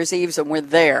 more New Year's Eves and we're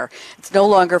there. It's no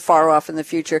longer far off in the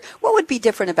future. What would be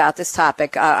different about this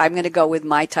topic? I'm going to go with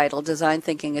my title, Design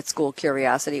Thinking at School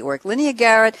Curiosity Org. Linnea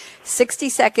Garrett, 60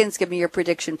 seconds. Give me your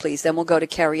prediction, please. Then we'll go to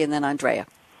Carrie and then Andrea.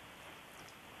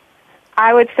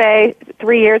 I would say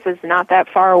 3 years is not that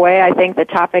far away. I think the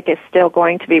topic is still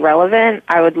going to be relevant.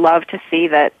 I would love to see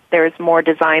that there's more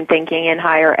design thinking in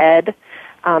higher ed,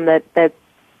 that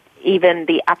even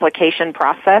the application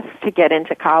process to get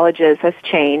into colleges has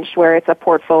changed, where it's a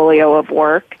portfolio of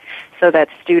work so that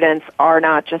students are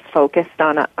not just focused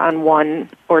on 1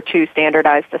 or 2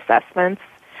 standardized assessments,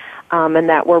 and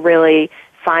that we're really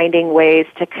finding ways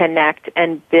to connect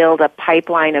and build a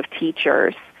pipeline of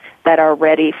teachers that are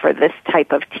ready for this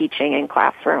type of teaching in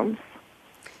classrooms.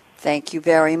 Thank you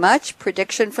very much.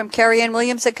 Prediction from Carrie Ann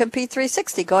Williams at Compete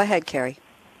 360. Go ahead, Carrie.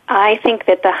 I think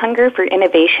that the hunger for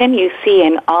innovation you see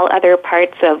in all other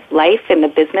parts of life in the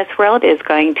business world is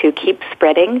going to keep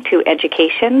spreading to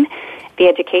education. The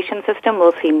education system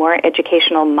will see more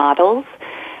educational models.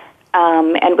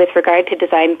 And with regard to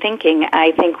design thinking,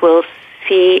 I think we'll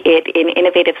see it in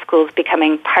innovative schools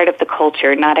becoming part of the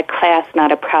culture, not a class,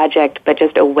 not a project, but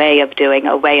just a way of doing,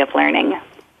 a way of learning.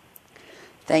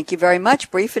 Thank you very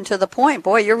much. Brief and to the point.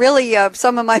 Boy, you're really,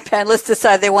 some of my panelists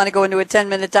decide they want to go into a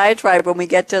 10-minute diatribe. When we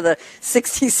get to the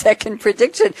 60-second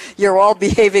prediction, you're all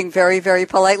behaving very, very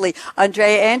politely.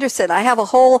 Andrea Anderson, I have a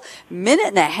whole minute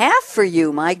and a half for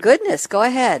you. My goodness. Go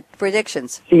ahead.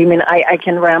 Predictions. So you mean I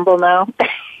can ramble now?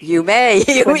 You may.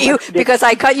 Because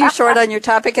I cut you short on your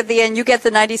topic at the end. You get the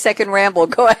 90-second ramble.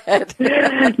 Go ahead.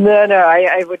 No,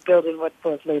 I would build on what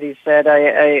both ladies said.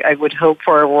 I would hope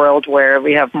for a world where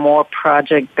we have more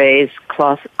project-based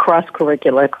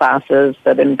cross-curricular classes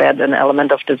that embed an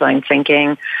element of design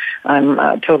thinking. I'm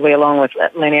totally along with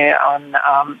Linnea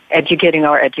on educating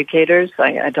our educators.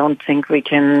 I don't think we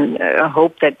can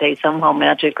hope that they somehow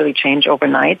magically change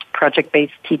overnight.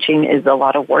 Project-based teaching is a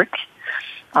lot of work.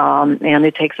 And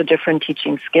it takes a different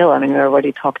teaching skill. I mean, we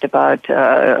already talked about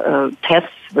tests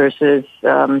versus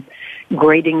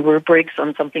grading rubrics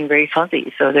on something very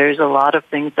fuzzy. So there's a lot of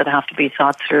things that have to be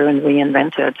thought through and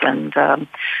reinvented. And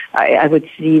I would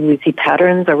we see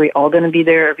patterns. Are we all going to be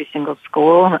there every single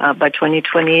school by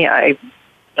 2020? I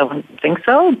don't think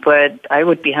so, but I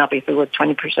would be happy if it was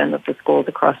 20% of the schools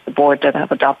across the board that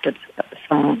have adopted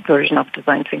some version of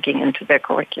design thinking into their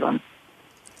curriculum.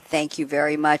 Thank you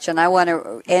very much. And I want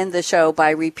to end the show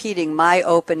by repeating my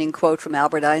opening quote from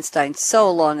Albert Einstein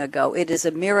so long ago. It is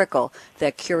a miracle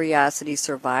that curiosity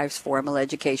survives formal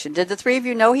education. Did the three of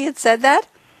you know he had said that?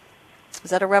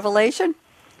 Was that a revelation?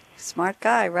 Smart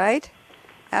guy, right?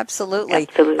 Absolutely.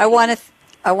 Absolutely. I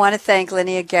want to thank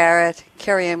Linnea Garrett,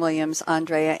 Carrie Ann Williams,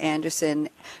 Andrea Anderson,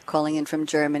 calling in from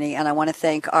Germany, and I want to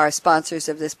thank our sponsors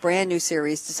of this brand new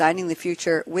series, Designing the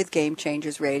Future with Game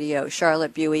Changers Radio,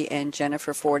 Charlotte Buey and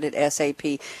Jennifer Ford at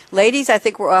SAP. Ladies, I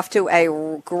think we're off to a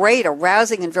great,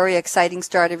 arousing, and very exciting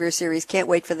start of your series. Can't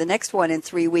wait for the next one in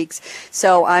 3 weeks.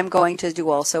 So I'm going to do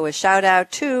also a shout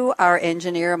out to our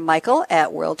engineer, Michael,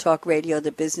 at World Talk Radio,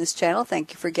 the business channel.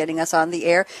 Thank you for getting us on the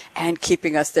air and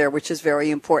keeping us there, which is very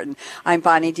important. I'm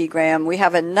Bonnie D. Graham. We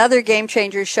have another Game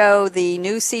Changer show, the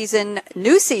new season,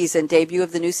 debut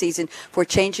of the new season for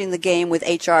Changing the Game with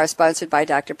HR, sponsored by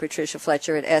Dr. Patricia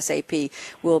Fletcher at SAP,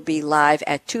 will be live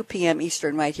at 2 p.m.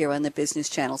 Eastern right here on the Business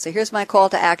Channel. So here's my call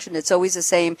to action. It's always the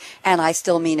same, and I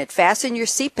still mean it. Fasten your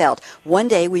seatbelt. One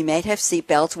day we may have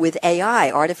seatbelts with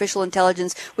AI, artificial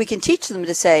intelligence. We can teach them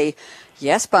to say,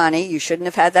 yes, Bonnie, you shouldn't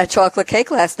have had that chocolate cake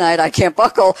last night. I can't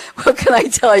buckle. What can I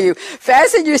tell you?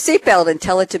 Fasten your seatbelt and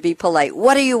tell it to be polite.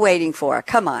 What are you waiting for?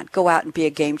 Come on, go out and be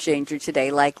a game changer today,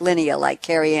 like Linnea, like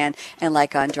Carrie Ann, and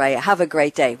like Andrea. Have a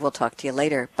great day. We'll talk to you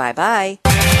later. Bye-bye.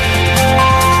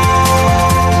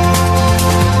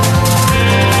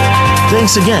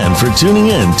 Thanks again for tuning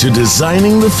in to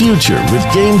Designing the Future with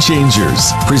Game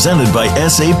Changers, presented by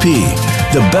SAP.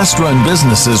 The best-run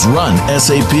businesses run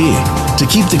SAP. To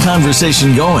keep the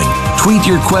conversation going, tweet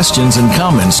your questions and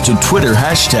comments to Twitter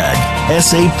hashtag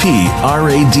 #SAPRADIO.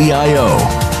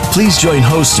 Please join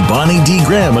host Bonnie D.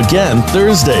 Graham again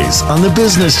Thursdays on the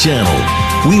Business Channel.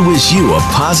 We wish you a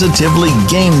positively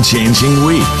game-changing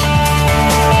week.